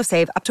can also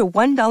save up to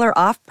 $1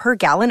 off per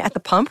gallon at the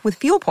pump with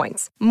fuel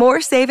points.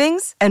 More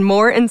savings and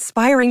more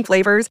inspiring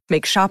flavors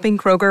make shopping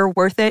Kroger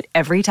worth it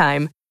every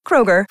time.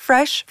 Kroger,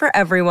 fresh for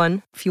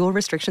everyone. Fuel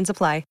restrictions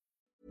apply.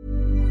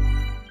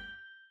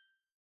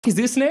 Is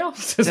this now?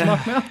 Says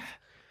Mark now.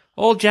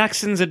 All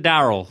Jacksons are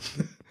Daryl.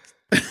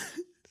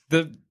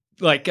 The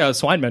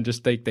Swinemen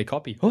just they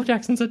copy. All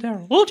Jacksons are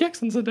Daryl. All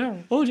Jacksons are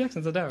Daryl. All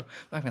Jacksons are Daryl.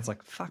 Markman's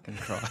like, fucking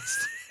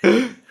Christ.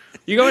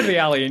 You go into the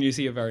alley and you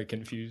see a very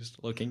confused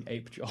looking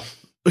ape Joel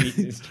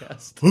beating his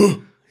chest.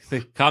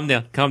 Calm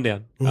down. Calm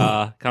down. Do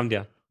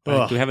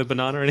we have a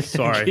banana or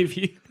anything to give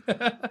you?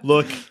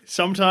 Look,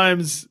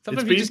 sometimes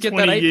it's you been just get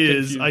 20 that ape years,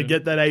 confusion. I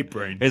get that ape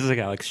brain. It's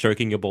okay, like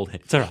stroking your bald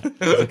head. It's all right.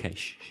 It's okay.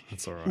 Shh.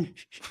 That's all right.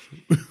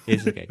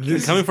 It's okay.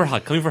 Come in for a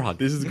hug. Come in for a hug.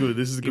 This is good.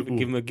 This is good.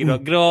 Give him a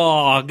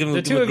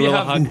The two of you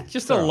gorilla have hug.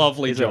 just a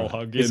lovely Joel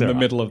hug in the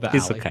middle of the alley.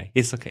 It's okay.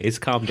 It's okay. It's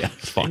calm down.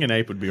 It's fine. Being an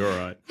ape would be all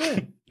right.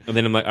 And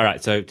then I'm like, all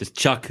right, so just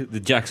chuck the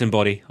Jackson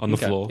body on the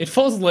floor. It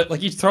falls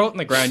like you throw it on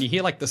the ground. You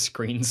hear like the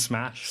screen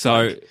smash.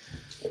 So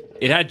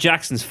it had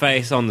Jackson's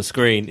face on the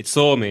screen. It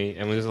saw me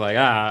and was just like,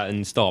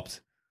 and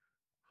stopped.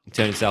 It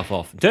turned itself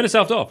off.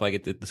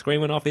 Like the screen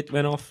went off. It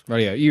went off.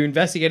 Right, yeah. You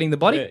investigating the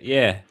body?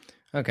 Yeah.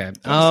 Okay.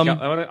 I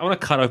want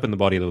to cut open the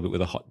body a little bit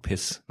with a hot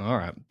piss. All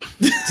right.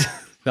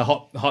 The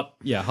hot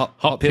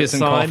piss and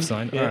sign. cough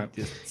sign. Yeah. All right.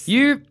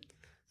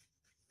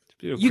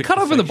 You quick cut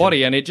open the dissection.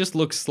 body and it just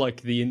looks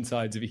like the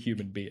insides of a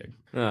human being.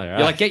 All right.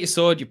 You like get your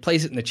sword, you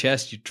place it in the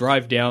chest, you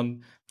drive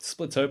down,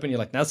 splits open, you're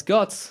like, that's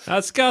guts.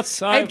 That's guts.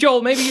 Hey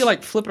Joel, maybe you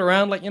like flip it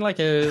around like like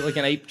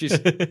an ape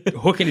just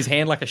hooking his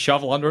hand like a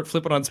shovel under it,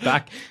 flip it on its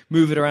back,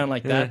 move it around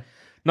like that.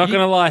 Not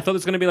gonna lie, I thought it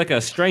was gonna be like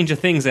a Stranger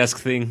Things-esque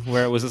thing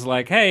where it was just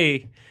like,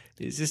 hey,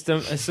 it's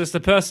just a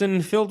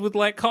person filled with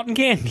like cotton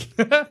candy.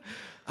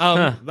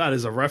 That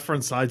is a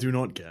reference I do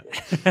not get.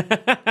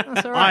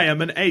 That's all right. I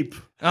am an ape.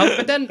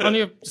 But then on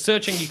your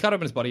searching, you cut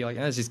open his body, you're like,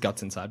 there's his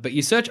guts inside. But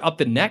you search up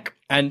the neck,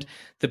 and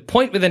the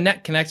point where the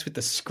neck connects with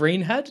the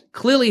screen head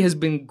clearly has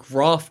been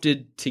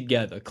grafted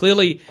together.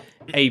 Clearly,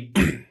 a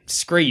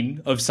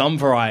screen of some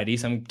variety,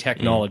 some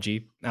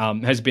technology,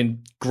 has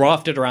been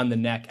grafted around the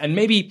neck. And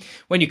maybe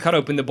when you cut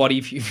open the body,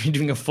 if you're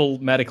doing a full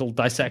medical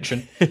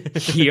dissection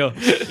here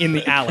in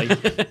the alley,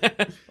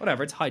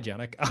 whatever, it's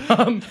hygienic.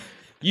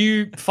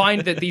 You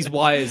find that these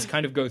wires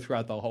kind of go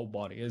throughout the whole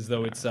body, as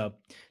though it's a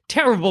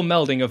terrible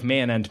melding of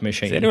man and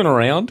machine. Is anyone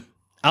around?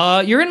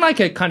 You're in like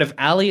a kind of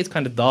alley. It's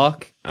kind of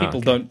dark. People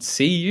don't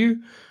see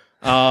you.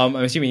 I'm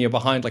assuming you're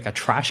behind like a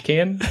trash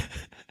can.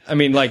 I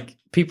mean, like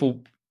people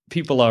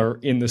are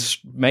in the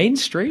main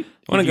street.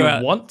 Want to go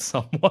out? Want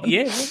someone?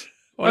 Yeah.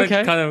 Want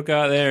to kind of go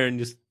out there and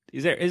just.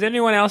 Is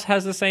anyone else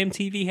has the same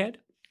TV head?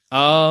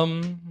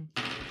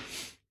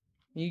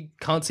 You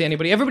can't see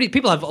anybody.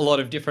 People have a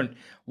lot of different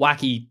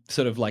wacky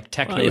sort of like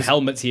techno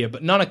helmets here,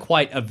 but none are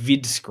quite a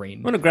vid screen.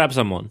 I want to grab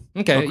someone.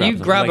 Okay, you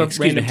grab a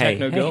random hey,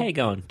 techno girl. Hey,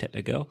 go on,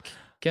 techno girl.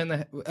 Get in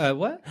the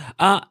what?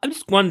 I'm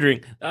just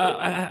wondering.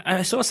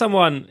 I saw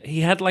someone. He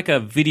had like a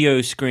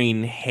video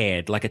screen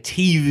head, like a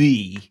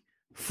TV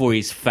for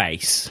his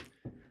face.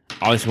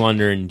 I was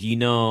wondering. Do you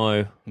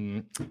know?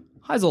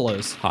 Highs or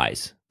lows?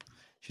 Highs.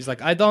 She's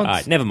like, I don't. All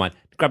right, never mind.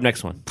 Grab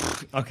next one.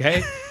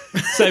 Okay.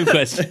 Same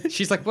question.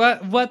 She's like,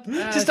 what?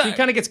 She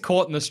kind of gets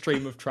caught in the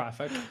stream of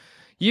traffic.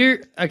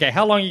 Okay,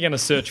 how long are you going to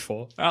search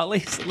for? At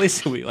least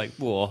it'll be like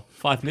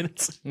 5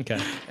 minutes.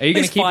 Okay. Are you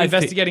going to keep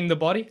investigating the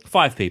body?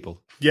 5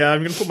 people. Yeah,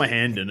 I'm going to put my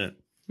hand in it.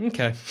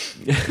 Okay.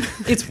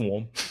 It's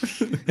warm.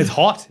 It's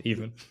hot,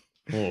 even.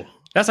 Oh.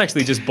 That's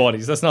actually just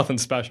bodies. That's nothing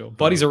special.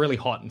 Bodies are really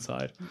hot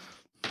inside.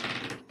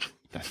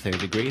 About 30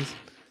 degrees.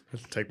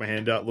 Take my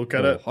hand out, look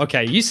at it.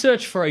 Okay, you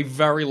search for a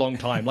very long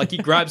time. Like, you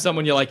grab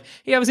someone, you're like,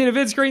 hey, ever seen a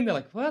vid screen? They're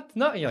like, what?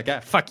 No. You're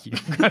like, fuck you.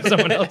 Grab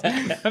someone else.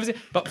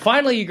 But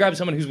finally, you grab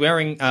someone who's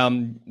wearing,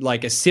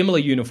 like, a similar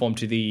uniform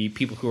to the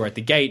people who are at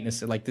the gate, and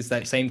it's like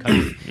that same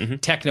kind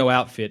of techno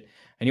outfit.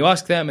 And you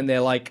ask them, and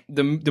they're like,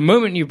 the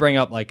moment you bring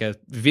up, like, a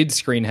vid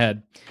screen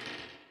head,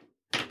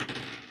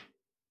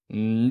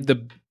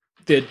 the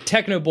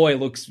techno boy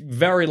looks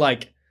very,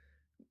 like,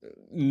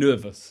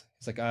 nervous.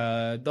 It's like,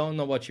 I don't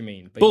know what you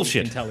mean. But bullshit.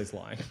 You can tell he's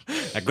lying.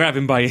 I grab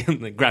him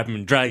and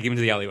drag him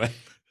into the alleyway.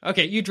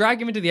 Okay, you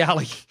drag him into the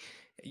alley.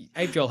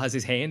 Ape Joel has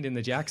his hand in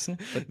the Jackson,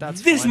 but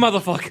that's this fine.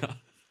 motherfucker.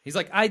 He's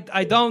like, I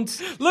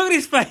don't... Look at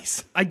his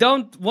face. I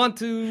don't want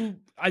to...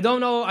 I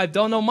don't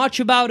know much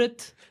about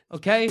it,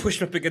 okay?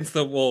 Pushed up against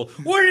the wall.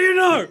 What do you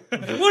know? What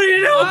do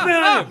you know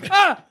about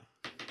him?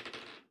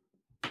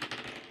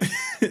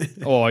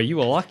 Oh, you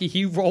were lucky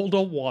he rolled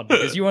a 1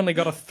 because you only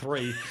got a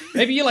 3.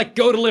 Maybe you like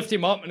go to lift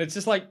him up and it's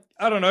just like,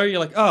 I don't know, you're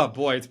like, oh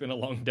boy, it's been a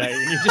long day.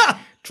 And you just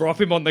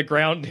drop him on the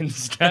ground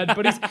instead.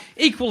 But he's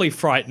equally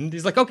frightened.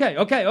 He's like,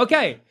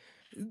 okay.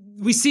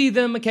 We see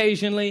them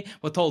occasionally.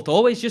 We're told to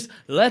always just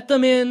let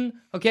them in,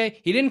 okay?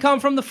 He didn't come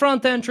from the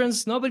front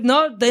entrance. No,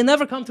 they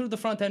never come through the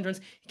front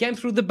entrance. He came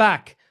through the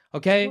back,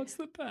 okay? What's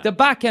the back? The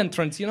back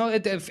entrance, you know?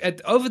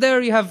 Over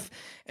there you have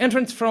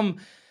entrance from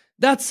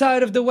that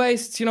side of the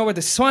waste, you know, where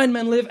the swine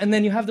men live, and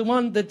then you have the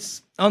one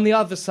that's on the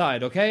other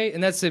side, okay?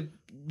 And that's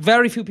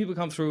very few people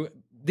come through.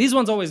 These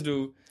ones always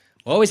do.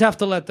 Always have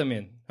to let them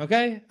in,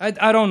 okay?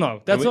 I don't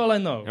know. That's all I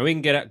know. And we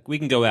can get out. We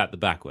can go out the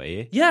back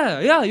way,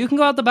 Yeah, you can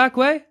go out the back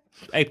way.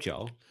 Ape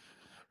Joel.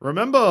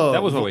 Remember...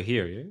 That was why we're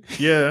here, yeah?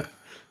 Yeah.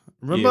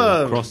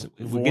 Remember...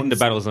 we're getting to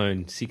Battle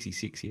Zone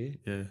 66, yeah?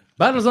 Yeah.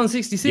 Battle Zone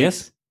 66?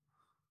 Yes.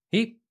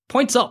 He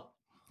points up.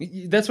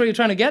 That's where you're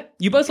trying to get?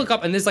 You both look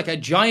up and there's like a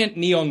giant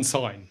neon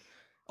sign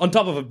on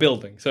top of a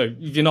building. So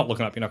if you're not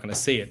looking up, you're not going to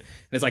see it. And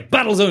it's like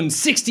Battle Zone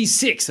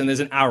 66 and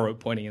there's an arrow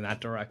pointing in that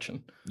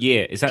direction.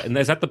 Yeah, is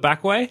that the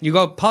back way? You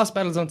go past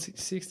Battle Zone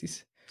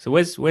 66. So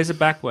where's the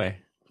back way?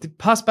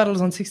 Past Battle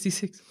Zone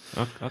 66.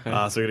 Okay. So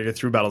we're going to go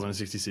through Battle Zone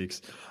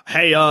 66.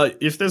 Hey,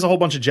 if there's a whole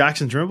bunch of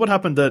Jacksons, remember what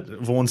happened at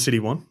Vaughan City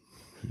 1?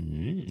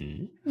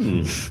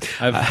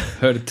 I've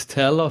heard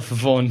tell of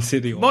Vaughan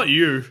City 1. Not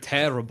you.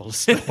 Terrible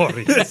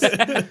stories.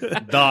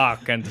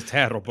 Dark and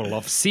terrible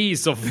of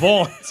seas of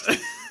Vaughan.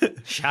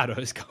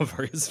 Shadows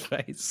cover his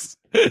face.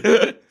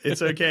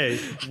 It's okay.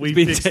 We've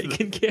been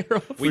taken care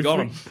of. We got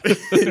him.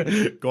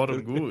 Got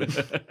him good.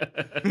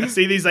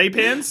 See these ape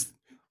hands?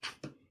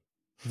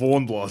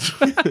 Vaughan blood.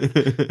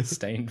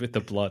 Stained with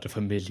the blood of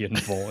 1,000,000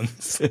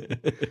 Vaughans.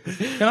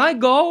 Can I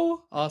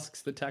go?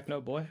 Asks the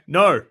techno boy.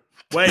 No.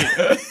 Wait.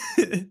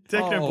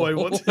 Techno boy,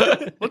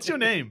 what's your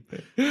name?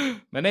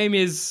 My name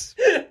is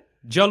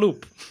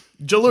Jaloop.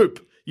 Jaloop,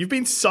 you've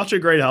been such a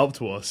great help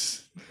to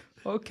us.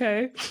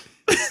 Okay.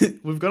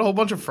 We've got a whole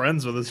bunch of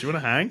friends with us. You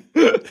want to hang?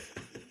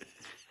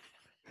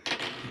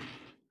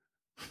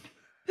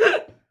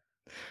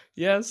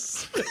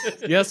 Yes.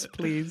 Yes,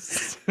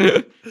 please.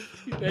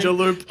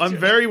 Jaloop, I'm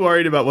very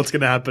worried about what's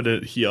going to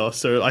happen here,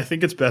 so I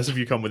think it's best if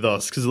you come with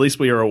us, because at least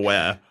we are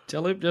aware.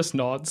 Jaloop just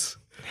nods.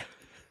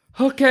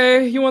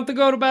 Okay, you want to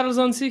go to Battle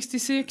Zone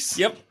 66?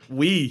 Yep.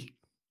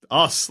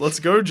 Us. Let's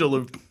go,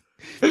 Jaloop.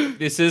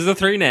 This is the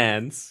Three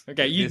Nans.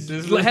 Okay, you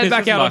head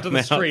back out onto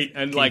the street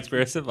and like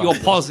your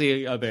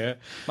posse are there.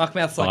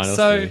 Muckmouth's like,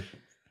 so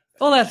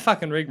all that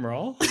fucking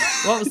rigmarole,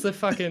 what was the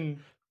fucking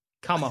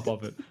come up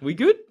of it? We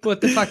good? What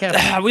the fuck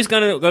happened? We're just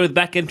going to go to the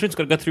back entrance,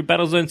 got to go through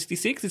Battle Zone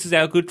 66. This is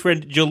our good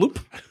friend Jaloop.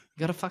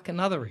 Got a fucking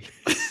othery.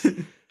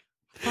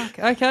 Fuck,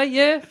 okay,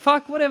 yeah,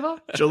 fuck, whatever.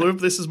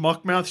 Jaloop, this is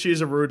Muckmouth. She's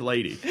a rude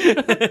lady.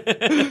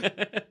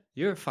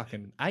 You're a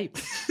fucking ape.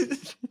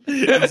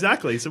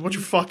 Exactly, so watch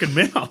your fucking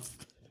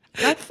mouth.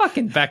 Don't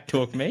fucking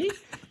backtalk me,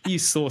 you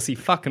saucy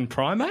fucking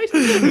primate.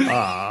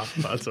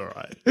 That's all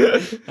right.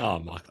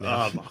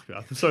 Muckmouth.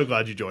 Muckmouth. I'm so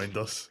glad you joined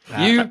us.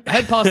 You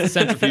head past the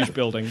centrifuge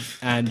building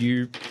and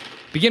you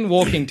begin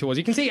walking towards.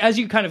 You can see as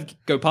you kind of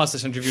go past the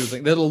centrifuge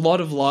building, there's a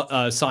lot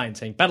of signs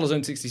saying Battle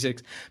Zone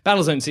 66,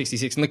 Battle Zone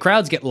 66, and the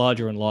crowds get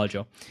larger and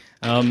larger.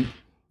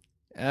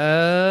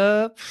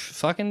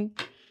 Fucking,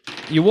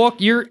 you walk.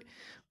 You're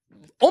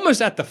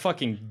almost at the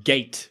fucking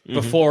gate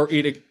before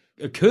it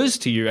occurs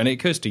to you, and it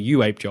occurs to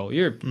you, Ape Joel.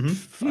 You're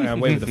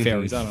way with the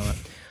fairies. I don't know.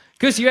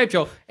 Occurs to you, Ape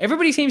Joel.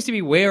 Everybody seems to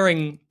be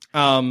wearing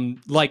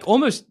like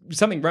almost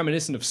something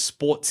reminiscent of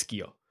sports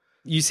gear.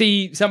 You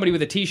see somebody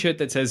with a t-shirt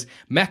that says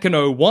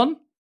Mackinac 1.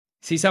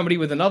 See somebody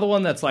with another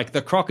one that's like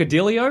the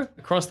Crocodilio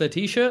across their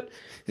t-shirt.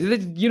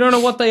 You don't know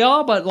what they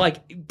are, but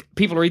like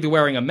people are either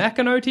wearing a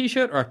Mackinac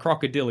t-shirt or a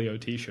Crocodilio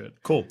t-shirt.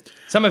 Cool.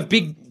 Some have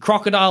big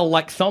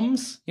crocodile-like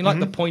thumbs. You know, like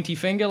the pointy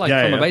finger, like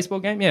from a baseball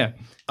game? Yeah.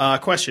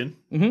 Question.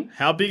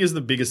 How big is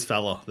the biggest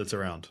fella that's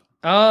around?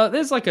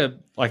 There's like a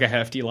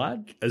hefty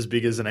lad. As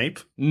big as an ape?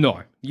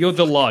 No, you're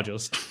the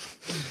largest.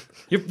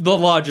 You're the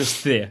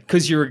largest there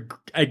because you're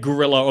a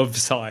gorilla of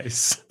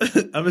size.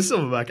 I'm a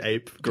silverback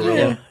ape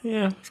gorilla.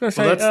 Yeah. I was gonna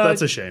say, Well,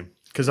 that's a shame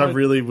because I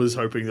really was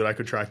hoping that I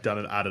could track down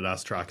an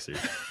Adidas tracksuit.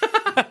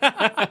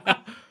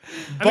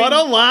 But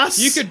alas,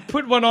 you could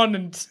put one on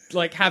and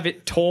like have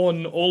it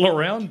torn all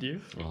around you.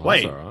 Oh,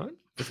 wait, that's all right.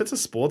 If it's a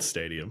sports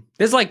stadium,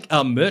 there's like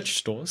merch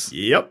stores.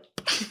 Yep.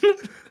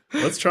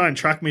 Let's try and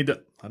track me down.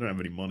 I don't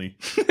have any money.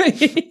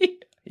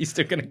 He's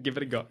still gonna give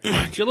it a go.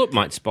 Jaloop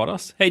might spot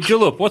us. Hey,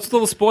 Jaloop, what's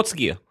the sports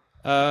gear?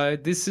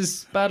 This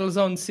is Battle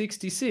Zone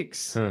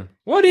 66.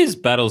 What is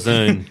Battle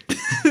Zone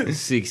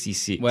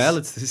 66? Well,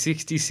 it's the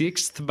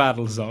 66th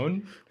Battle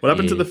Zone. What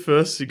happened to the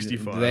first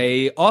 65?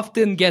 They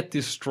often get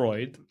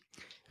destroyed.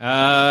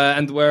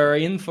 And we're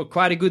in for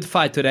quite a good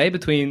fight today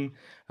between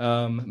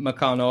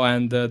Meccano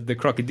and the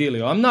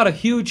Crocodilio. I'm not a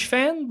huge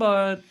fan,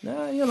 but,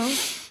 you know,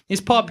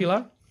 is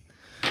popular.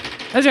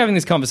 As you're having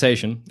this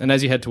conversation, and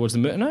as you head towards the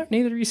moon, no,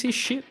 neither of you see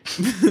shit.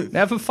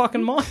 Never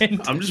fucking mind.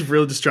 I'm just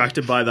real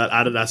distracted by that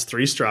Adidas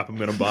 3-strap I'm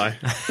going to buy.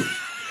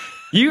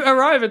 You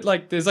arrive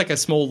at, there's a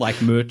small,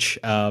 merch,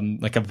 a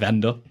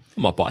vendor. I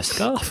might buy a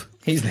scarf.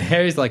 He's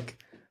there, he's like,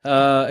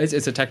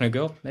 it's a techno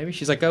girl, maybe.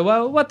 She's like,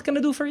 well, what can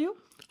I do for you?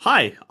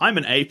 Hi, I'm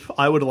an ape.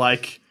 I would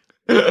like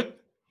an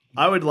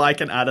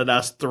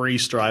Adidas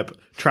 3-stripe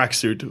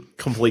tracksuit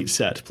complete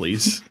set,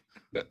 please.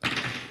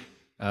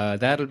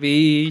 That'll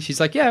be. She's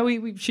like, yeah,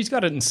 she's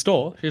got it in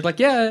store. She's like,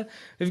 yeah,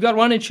 we've got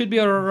one. It should be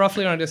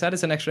roughly around this. That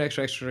is an extra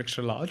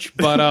large,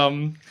 but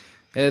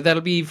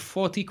that'll be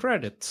 40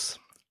 credits.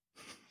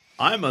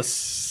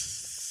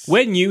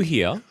 We're new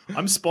here.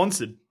 I'm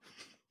sponsored.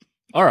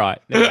 All right,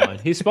 never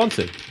mind. He's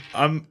sponsored.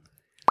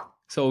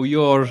 So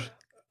you're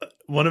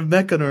one of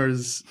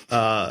Mechanor's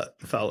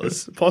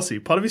fellas, posse,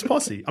 part of his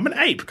posse. I'm an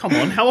ape. Come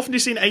on, how often do you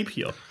see an ape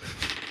here?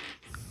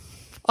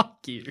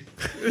 Fuck you.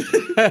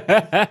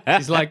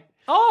 She's like,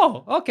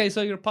 oh, okay,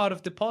 so you're part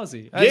of the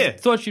posse. I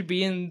thought you'd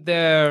be in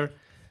there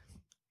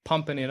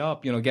pumping it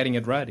up, getting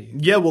it ready.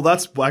 Yeah, well,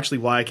 that's actually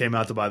why I came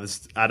out to buy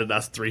this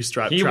Adidas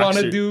 3-stripe tracksuit. You want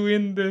to do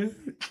in the...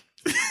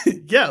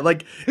 Yeah,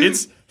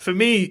 it's for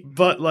me,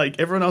 but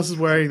everyone else is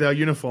wearing their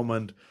uniform,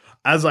 and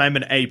as I'm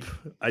an ape,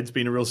 it's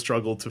been a real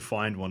struggle to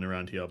find one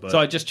around here. But so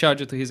I just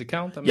charge it to his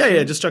account?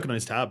 Yeah, just chuck it on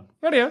his tab.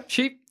 Radio.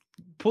 She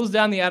pulls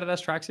down the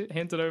Adidas tracksuit,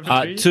 hands it over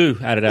to you. 2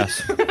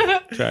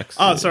 Adidas tracks.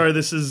 Oh, sorry,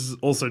 this is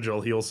also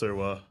Joel. He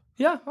also...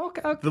 yeah,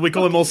 okay. We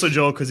call him also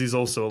Joel because he's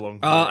also along.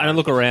 And I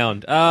look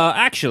around.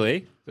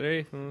 Actually,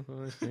 3, 4,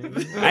 5,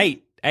 6,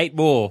 8. 8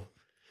 more.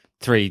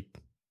 3,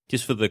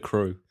 just for the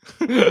crew.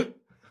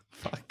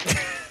 Fuck.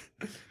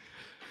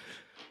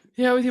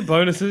 Yeah, with your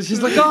bonuses.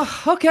 She's like,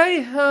 oh, okay,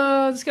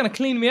 it's going to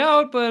clean me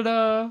out, but...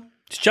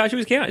 Just charge him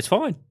his account, it's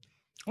fine.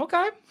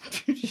 Okay.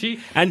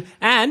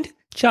 And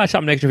charge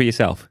something extra for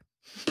yourself.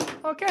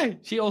 Okay.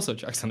 She also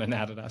chucks on an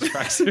Adidas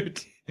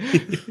tracksuit.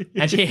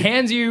 And she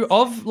hands you,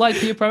 of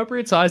the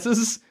appropriate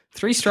sizes,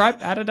 3-stripe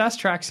Adidas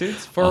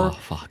tracksuits for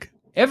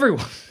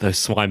everyone. Those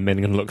swine men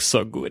are going to look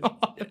so good.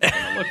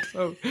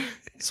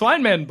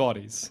 Swine men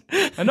bodies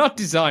are not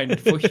designed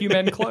for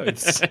human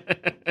clothes.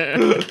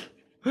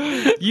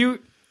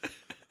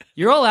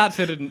 You're all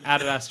outfitted in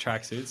Adidas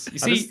tracksuits. You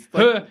see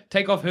her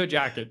take off her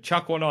jacket,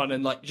 chuck one on,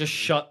 and just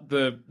shut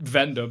the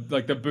vendor,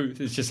 the booth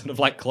is just sort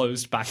of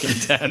closed back in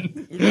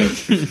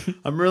 10.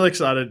 I'm really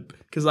excited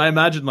because I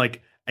imagine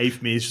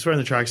ape me is just wearing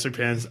the tracksuit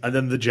pants and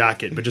then the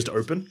jacket, but just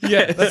open.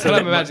 Yeah, that's what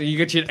I'm imagining. You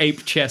get your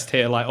ape chest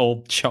hair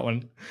all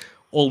showing,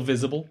 all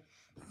visible.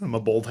 I'm a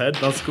bald head.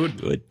 That's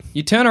good.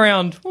 You turn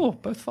around. Oh,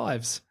 both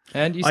 5s,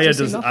 and you still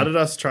see does nothing.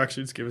 Adidas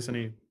tracksuits give us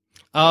any?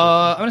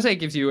 I'm gonna say it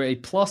gives you a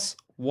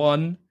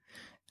 +1.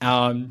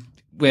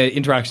 Where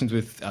interactions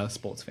with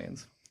sports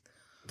fans.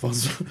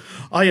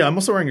 Oh yeah, I'm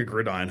also wearing a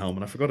gridiron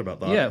helmet. I forgot about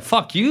that. Yeah,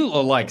 fuck, you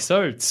are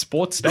so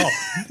sports stuff.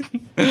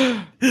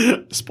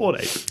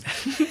 Sport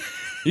ape.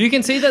 You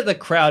can see that the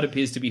crowd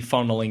appears to be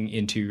funneling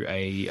into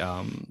a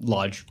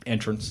large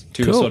entrance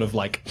to a sort of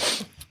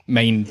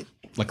main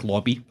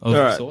lobby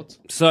of sorts.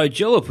 So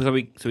Julep, so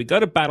we go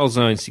to Battle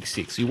Zone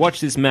 66. We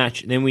watch this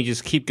match, and then we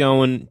just keep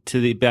going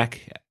to the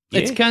back. Yeah?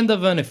 It's kind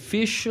of an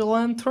official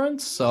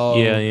entrance, so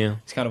yeah.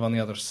 It's kind of on the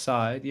other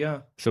side,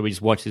 yeah. So we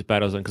just watch this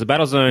Battle Zone, because the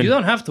Battle Zone... You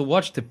don't have to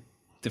watch the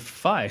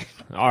fight.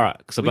 All right.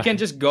 We can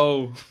just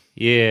go...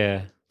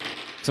 Yeah.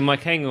 So I'm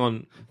hang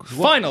on.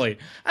 Finally,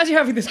 as you're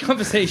having this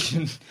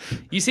conversation,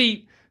 you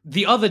see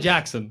the other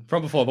Jackson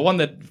from before, the one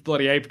that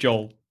bloody Ape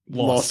Joel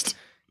lost.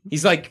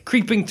 He's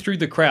creeping through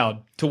the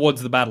crowd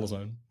towards the Battle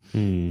Zone.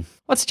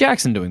 What's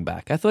Jackson doing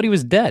back? I thought he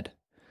was dead.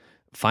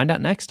 Find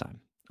out next time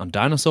on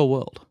Dinosaur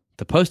World,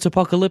 the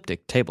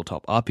post-apocalyptic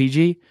tabletop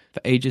RPG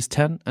for ages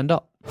 10 and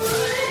up.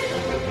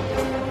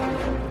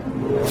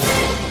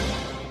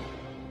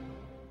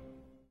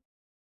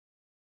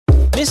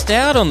 Missed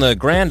out on the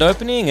grand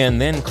opening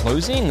and then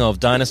closing of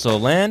Dinosaur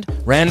Land?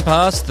 Ran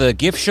past the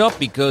gift shop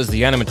because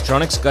the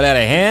animatronics got out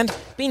of hand?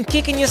 Been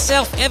kicking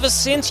yourself ever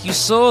since you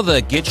saw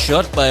the Get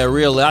Shot by a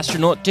Real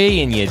Astronaut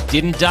tee and you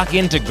didn't duck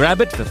in to grab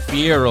it for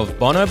fear of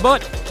Bonobot?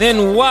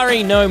 Then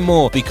worry no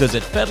more, because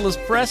at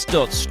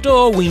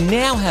peddlerspress.store we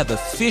now have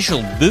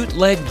official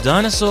bootleg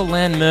Dinosaur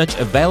Land merch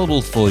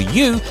available for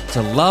you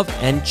to love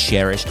and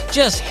cherish.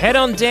 Just head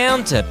on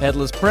down to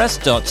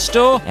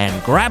peddlerspress.store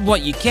and grab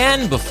what you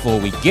can before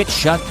we get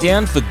shut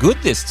down for good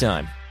this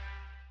time.